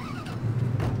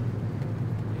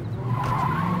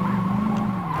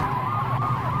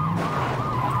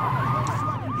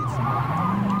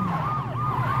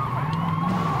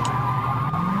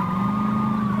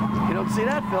 You don't see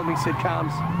that filming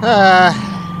sitcoms.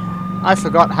 I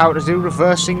forgot how to do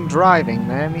reversing driving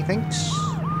there, methinks.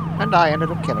 And I ended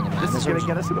up killing a man. This is gonna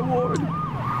get us an award.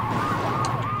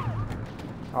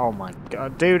 Oh my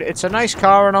god, dude, it's a nice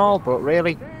car and all, but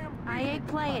really? I ain't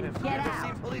playing. Get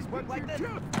out. Police work like this.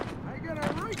 I got a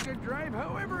right to drive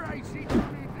however I see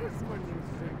this one.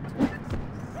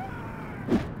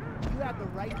 You have the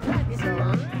right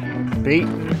to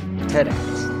Beaten to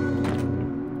death.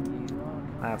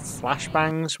 I have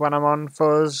flashbangs when I'm on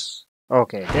fuzz.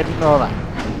 Okay, didn't know that.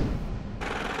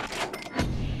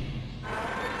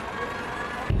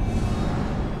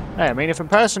 Hey, I mean, if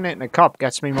impersonating a cop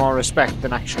gets me more respect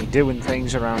than actually doing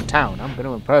things around town, I'm going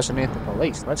to impersonate the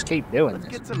police. Let's keep doing this.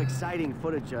 Let's get some exciting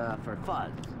footage for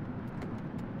fuzz.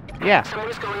 Yeah.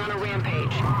 Someone's going on a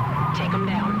rampage. Take them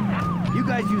down. You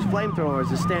guys use flamethrowers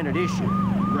as a standard issue,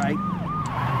 right?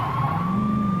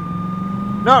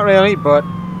 Not really, but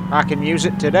I can use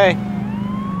it today.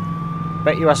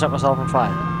 Bet you I set myself on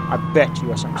fire. I bet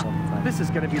you I set myself on fire. This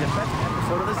is going to be the best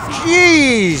episode of the season.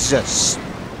 Jesus!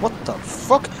 What the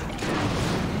fuck?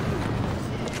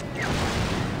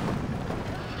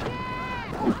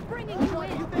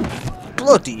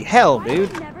 Bloody hell, dude.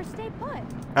 This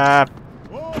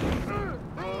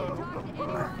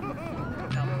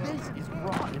is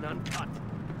raw and uncut.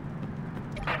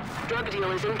 Drug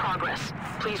deal is in progress.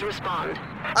 Please respond.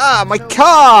 Ah, my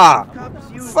car!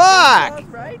 Fuck!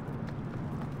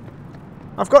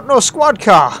 I've got no squad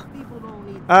car.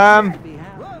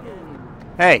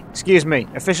 Hey, excuse me.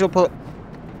 Official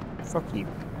Fuck you.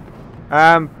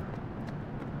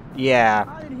 Yeah.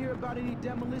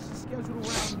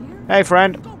 Hey,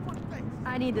 friend.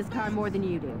 I need this car more than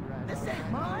you do. This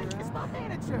ain't mine. It's my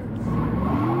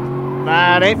manager's.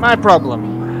 That ain't my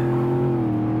problem.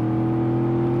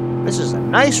 This is a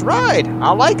nice ride.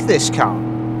 I like this car.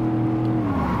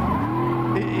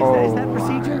 Is that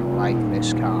procedure? I like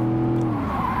this car.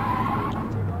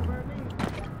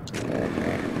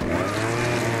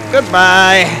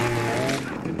 Goodbye.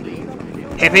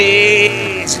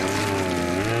 Hippies.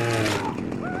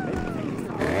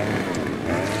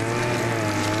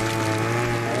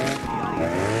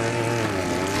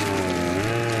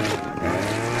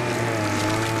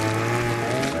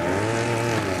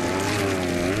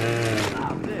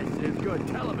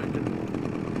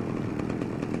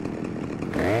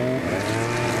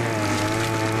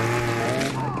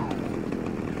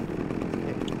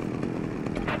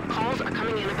 Calls are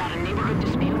coming in about a neighborhood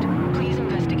dispute. Please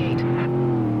investigate.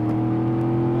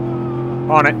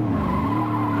 On it.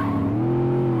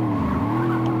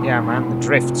 Yeah, man, the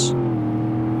drifts.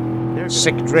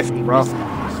 Sick drift, bro.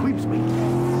 Sweep.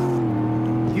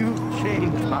 You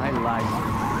changed my life.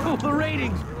 Oh, the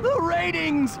ratings! The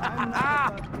ratings!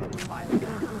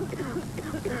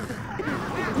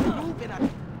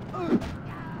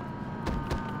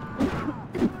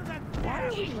 Why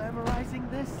are we glamorizing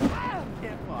this?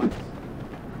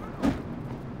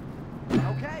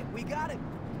 Okay, we got it.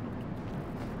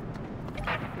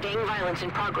 Gang violence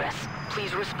in progress.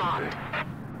 Please respond.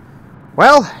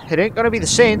 Well, it ain't gonna be the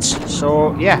Saints,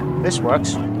 so yeah, this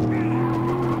works.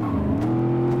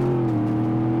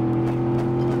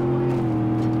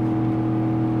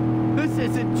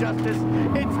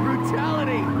 It's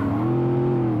brutality.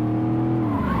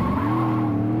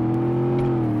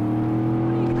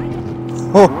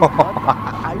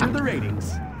 Higher the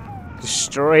ratings.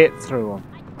 Destroy it through them.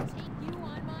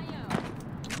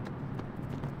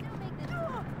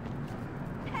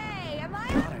 Hey, am I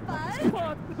a buzz?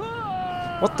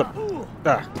 What the?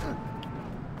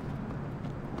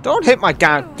 Don't hit my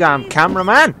damn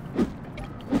cameraman!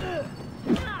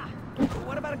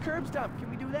 What about a curb stop? Can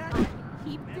we do that?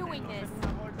 Keep doing this.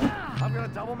 I'm gonna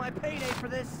double my payday for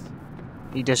this.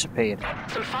 He disappeared.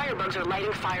 Some firebugs are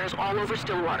lighting fires all over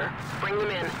Stillwater. Bring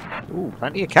them in. Ooh,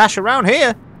 plenty of cash around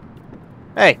here.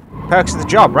 Hey, perks of the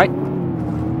job, right?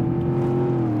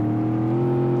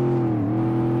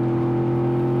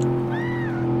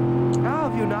 How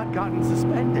have you not gotten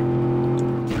suspended?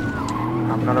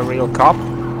 I'm not a real cop.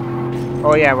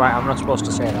 Oh yeah, right, I'm not supposed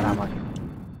to say that, am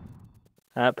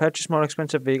I? Purchase more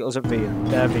expensive vehicles at vehicle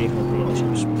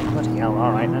dealerships. Bloody hell,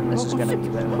 alright then, this is gonna be a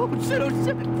bit of a... Oh shit, oh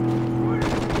shit!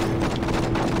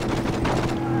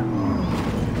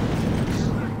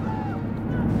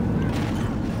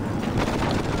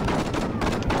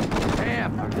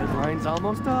 Damn, our deadline's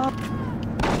almost up.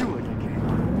 Do it again.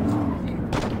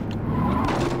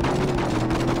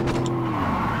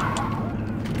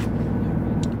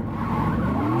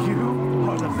 You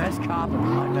are the best cop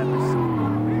I've ever seen.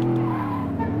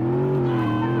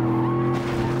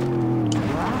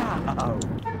 Wow.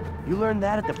 You learned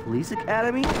that at the police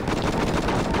academy?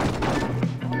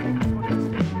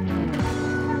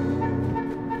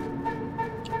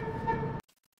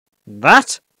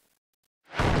 That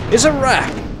is a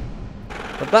wrap.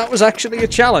 But that was actually a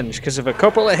challenge because of a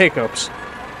couple of hiccups.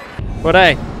 But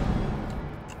hey,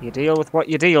 you deal with what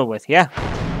you deal with, yeah?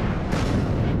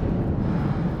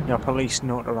 Your police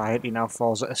notoriety now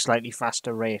falls at a slightly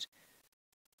faster rate.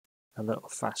 A little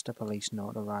faster police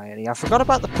notoriety. I forgot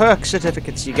about the perk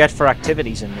certificates you get for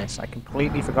activities in this. I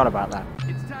completely forgot about that.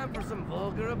 It's time for some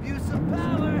vulgar abuse of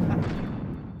power.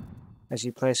 As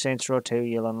you play Saints Row 2,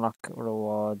 you'll unlock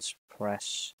rewards,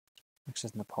 press,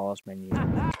 access in the pause menu.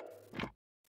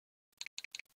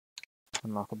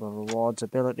 Unlockable rewards,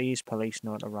 abilities, police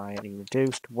notoriety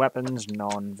reduced, weapons,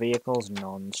 none, vehicles,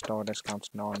 none, store discounts,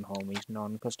 none, homies,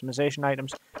 none, customization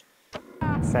items.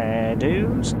 Fair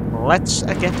dues. Let's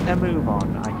get a move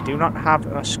on. I do not have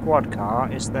a squad car.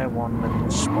 Is there one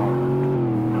that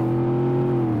spawned? No.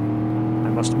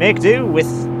 I must make do with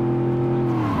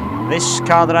this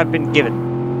car that I've been given.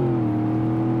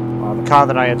 Or the car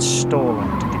that I had stolen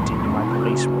to continue my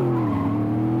police work.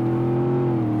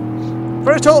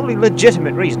 For a totally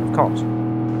legitimate reason, of course.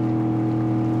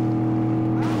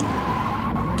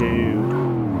 Dude.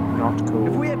 Not cool.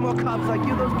 If we had more cops like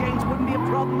you, those gangs wouldn't be a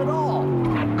problem at all.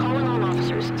 Calling all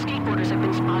officers. Skateboarders have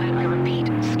been spotted. I repeat,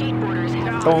 skateboarders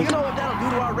have... Now, you know what that'll do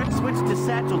to our wreck? Switch to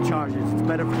satchel charges. It's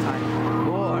better for time.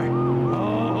 More.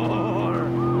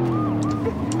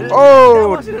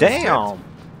 Oh, damn!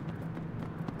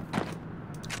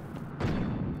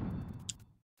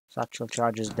 Satchel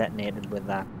charges detonated with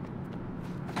that.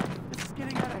 This is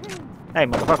getting out of hand. Hey,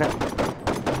 motherfucker.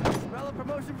 Smell a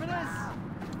promotion for this?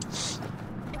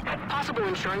 Possible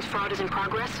insurance fraud is in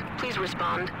progress. Please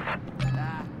respond.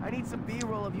 I need some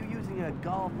B-roll of you using a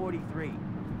Gall 43.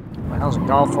 What the hell's a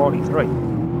Gall 43?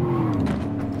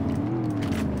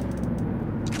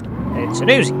 It's an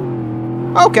Uzi.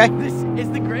 Okay. This is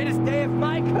the greatest day of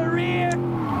my career!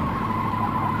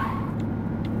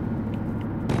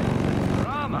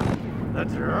 The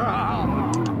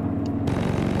drama!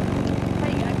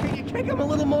 Hey, can you kick him a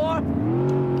little more?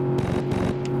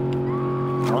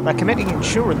 Well, they're committing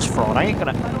insurance fraud. I ain't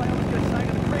gonna... How do I always get a sign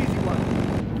of the crazy one?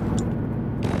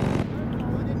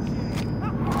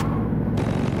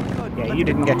 Yeah, you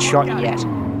didn't get shot yet. A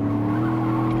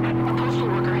postal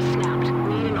worker has snapped.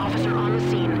 Need an officer on the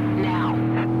scene now.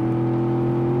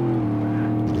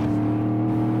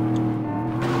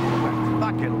 I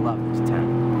fucking love this town.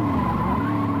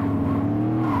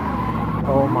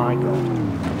 Oh my god.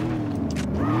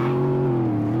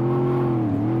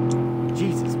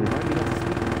 Jesus, remind me not to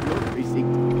speak in your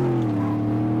precinct.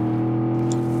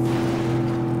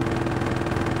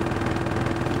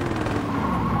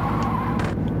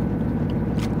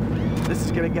 This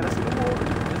is gonna get us in the water.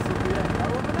 This will be a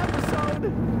hell of an episode.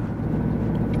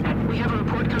 We have a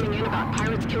report coming in about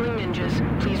pirates killing ninjas.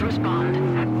 Please respond.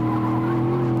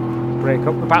 Break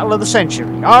up the battle of the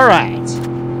century. Alright.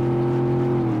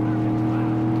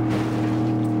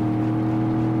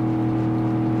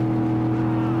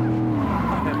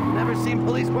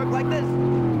 Police work like this.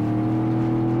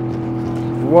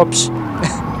 Whoops. This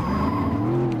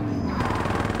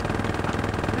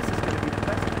is going to be the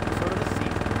best episode of the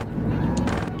season.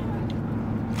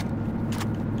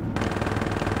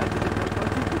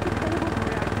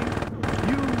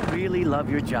 love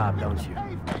your job, don't you?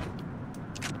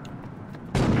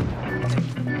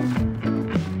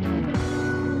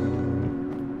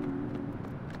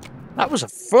 That was a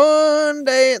fun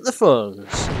day at the Fuzz.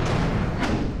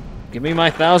 Give me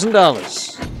my $1,000.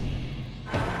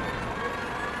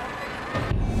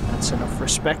 That's enough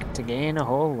respect to gain a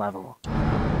whole level.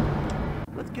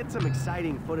 Let's get some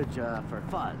exciting footage for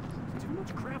fun. Too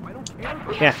much crap, I don't care.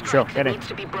 Yeah, sure, get it. Needs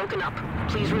to be broken up.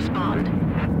 Please respond.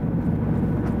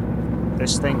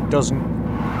 This thing doesn't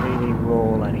really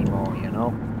roll anymore, you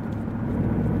know.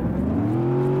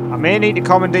 I may need to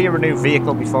commandeer a new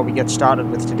vehicle before we get started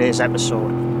with today's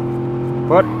episode.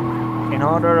 But, in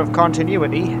order of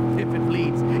continuity... If it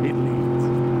bleeds, it leads.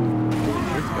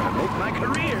 It's gonna make my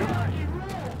career.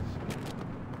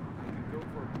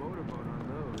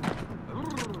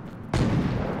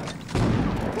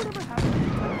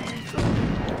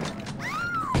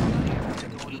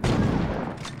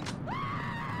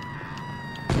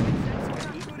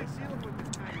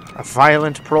 A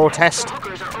violent protest.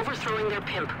 Walkers are overthrowing their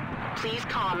pimp. Please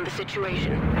calm the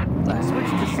situation. Switch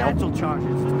to satchel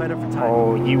charges. It's better for time.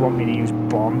 Oh, you want me to use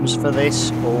bombs for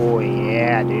this? Oh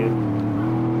yeah, dude.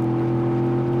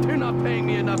 You're not paying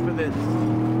me enough for this.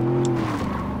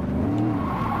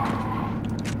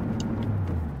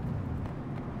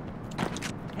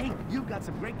 Hey, you've got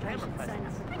some great camera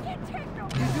presence.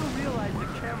 You do realize the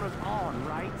camera's on,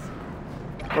 right?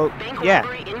 Well, Bank yeah.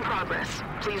 robbery in progress.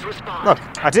 Please respond. Look,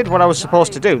 I did what I was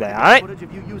supposed to do there, alright? Footage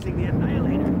of you using the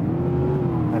Annihilator.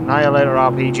 Annihilator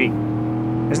RPG.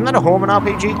 Isn't that a Homan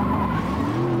RPG?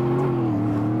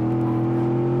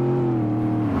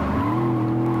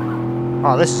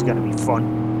 Oh, this is gonna be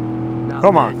fun. Now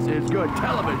Come on. This is good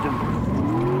television.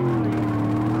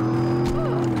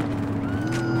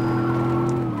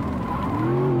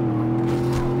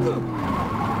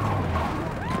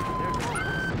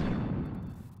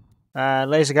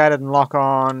 Laser guided and lock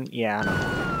on. Yeah, I know.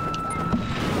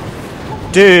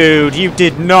 Dude, you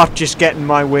did not just get in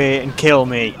my way and kill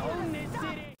me.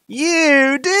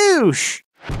 You douche!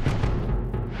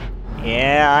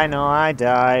 Yeah, I know, I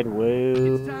died.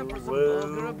 Woo,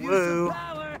 woo, woo.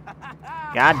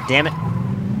 God damn it.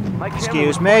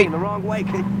 Excuse me. The wrong way.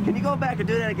 Can you go back and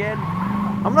do that again?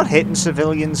 I'm not hitting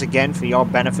civilians again for your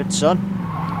benefit, son.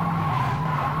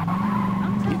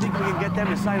 You think we can get them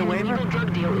to sign a waiver? Illegal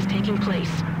drug deal is taking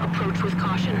place. Approach with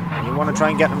caution. You want to try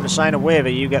and get them to sign a waiver,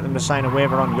 you get them to sign a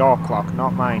waiver on your clock,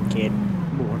 not mine, kid.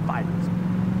 More violence.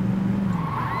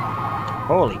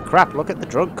 Holy crap, look at the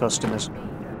drug customers.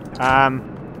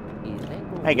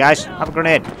 Hey guys, have a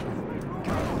grenade.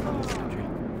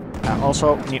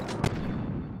 Also,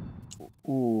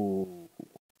 ooh.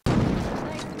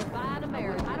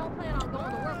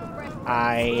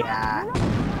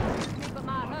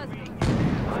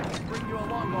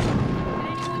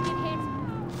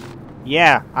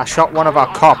 Yeah, I shot one of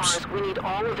our cops. We need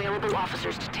all available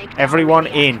officers to take Everyone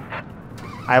in.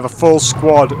 I have a full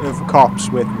squad of cops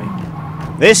with me.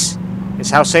 This is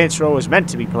how Saints Row is meant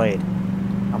to be played.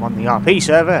 I'm on the RP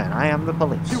server and I am the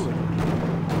police.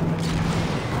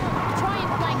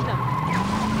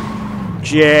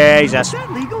 Jesus. Is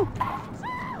that legal?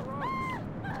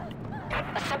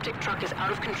 A septic truck is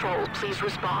out of control. Please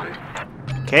respond.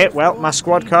 Okay, well, my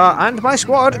squad car and my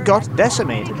squad got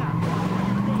decimated.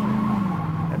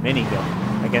 A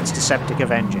minigun against a septic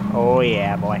Avenger. Oh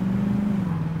yeah, boy.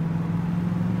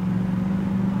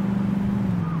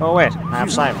 Oh wait, I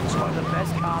have silence. One of the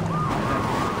best cops.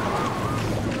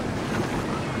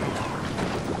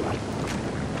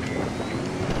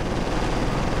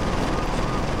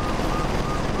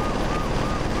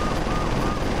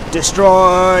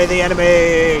 Destroy the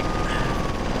enemy!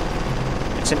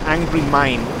 It's an angry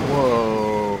mine.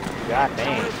 Whoa. God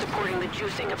damn. Supporting the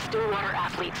juicing of Stillwater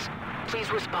athletes.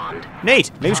 Please respond. Neat!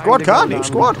 New squad car, new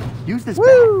squad. Use this.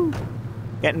 Woo!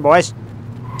 Getting boys.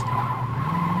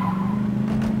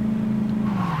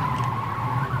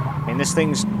 I mean, this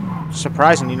thing's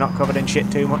surprisingly not covered in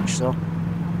shit too much, so...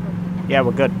 Yeah,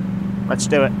 we're good. Let's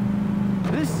do it.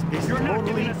 This is You're not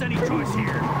giving us any choice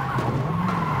here.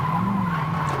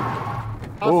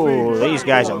 Ooh, these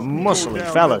guys are muscly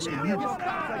fellas.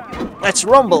 Let's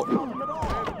rumble!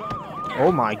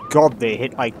 Oh my god, they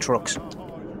hit like trucks.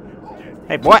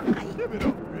 Hey, boy!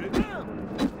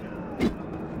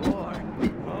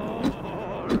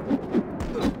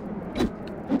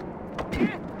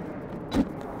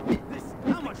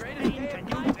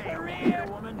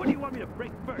 What do you want me to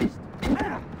break first?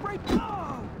 Break!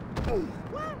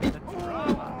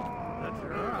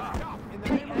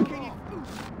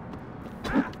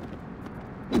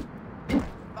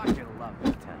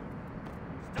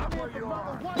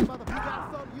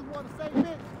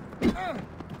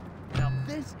 Now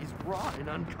this is raw and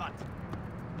uncut.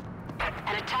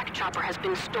 An attack chopper has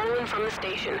been stolen from the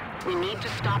station. We need to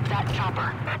stop that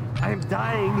chopper. I am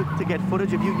dying to get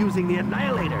footage of you using the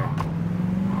Annihilator.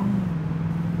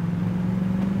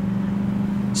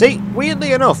 See,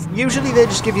 weirdly enough, usually they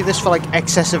just give you this for like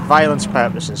excessive violence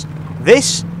purposes.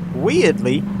 This,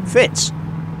 weirdly, fits.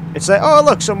 It's like, oh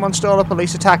look, someone stole a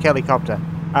police attack helicopter.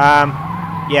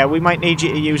 Yeah, we might need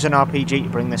you to use an RPG to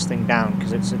bring this thing down,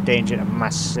 because it's a danger to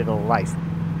mass civil life.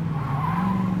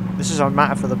 This is a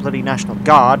matter for the bloody National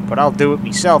Guard, but I'll do it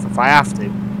myself if I have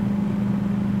to.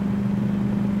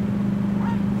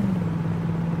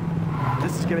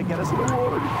 This is gonna get us an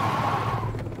award.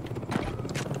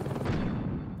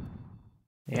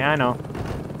 Yeah, I know.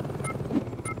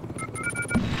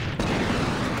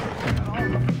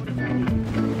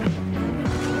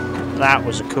 That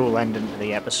was a cool ending to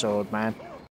the episode, man.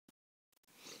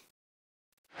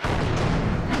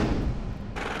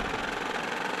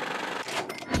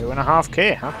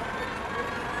 $2.5K, huh?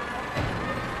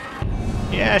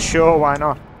 Yeah, sure, why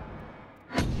not?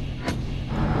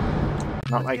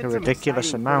 Not like a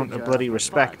ridiculous amount of bloody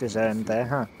respect is earned there,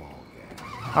 huh?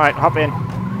 Alright, hop in.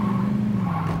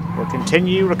 We'll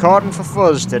continue recording for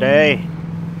fuzz today.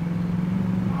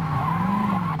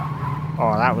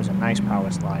 Oh, that was a nice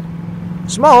power slide.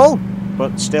 Small,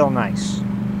 but still nice.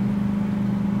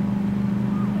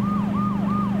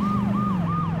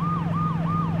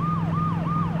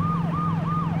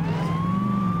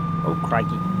 Oh,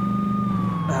 crikey.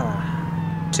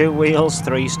 2 wheels,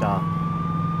 3 star.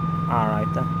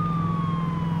 Alright then.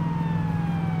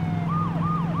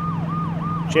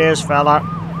 Cheers, fella.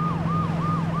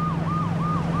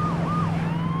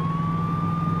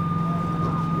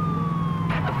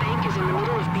 A bank is in the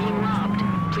middle of being robbed.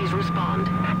 Please respond.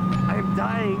 I am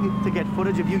dying to get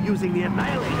footage of you using the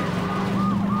Annihilator.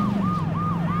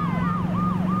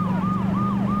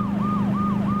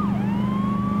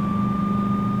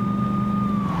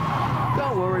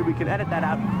 Don't worry, we can edit that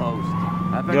out in post.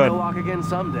 I bet they'll walk again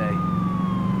someday.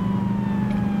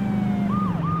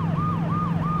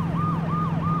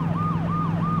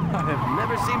 I have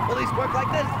never seen police work like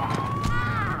this.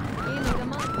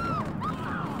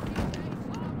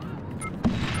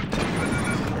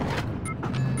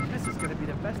 This is gonna be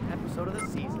the best episode of the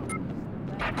season.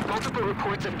 Multiple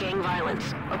reports of gang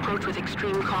violence. Approach with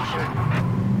extreme caution.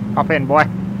 Hop in, boy.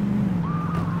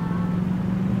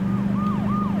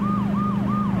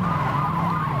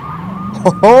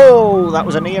 Oh, that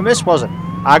was a near miss, was it?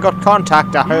 I got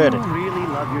contact, I heard it. You really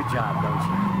love your job, don't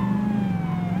you?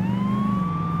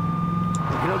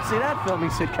 You don't see that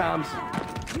filming sitcoms.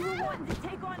 You were wanting to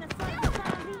take on a cycle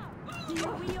zombie?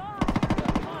 Here we are.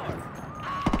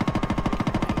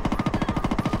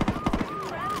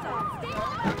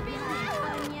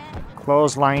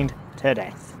 Clotheslined to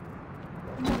death.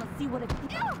 You wanna see what it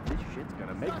This shit's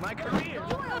gonna make my career.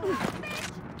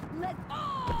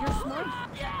 You're smart.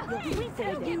 We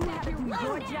said you have to do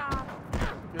your job.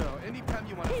 Yo, anytime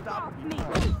you want to stop me.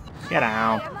 Get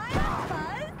down.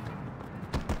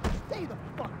 Stay the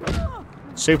fuck up.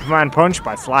 Superman punch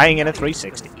by flying in a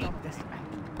 360. This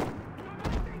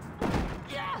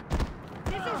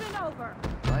isn't over.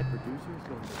 My producer's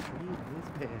going to leave his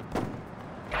pen.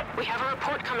 We have a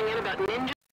report coming in about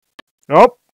ninja.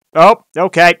 Oh,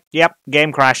 okay. Yep,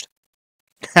 game crashed.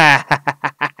 Ah,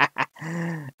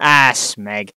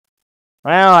 smeg.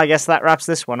 Well, I guess that wraps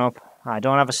this one up. I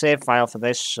don't have a save file for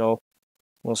this, so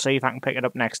we'll see if I can pick it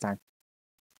up next time.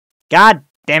 God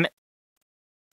damn it.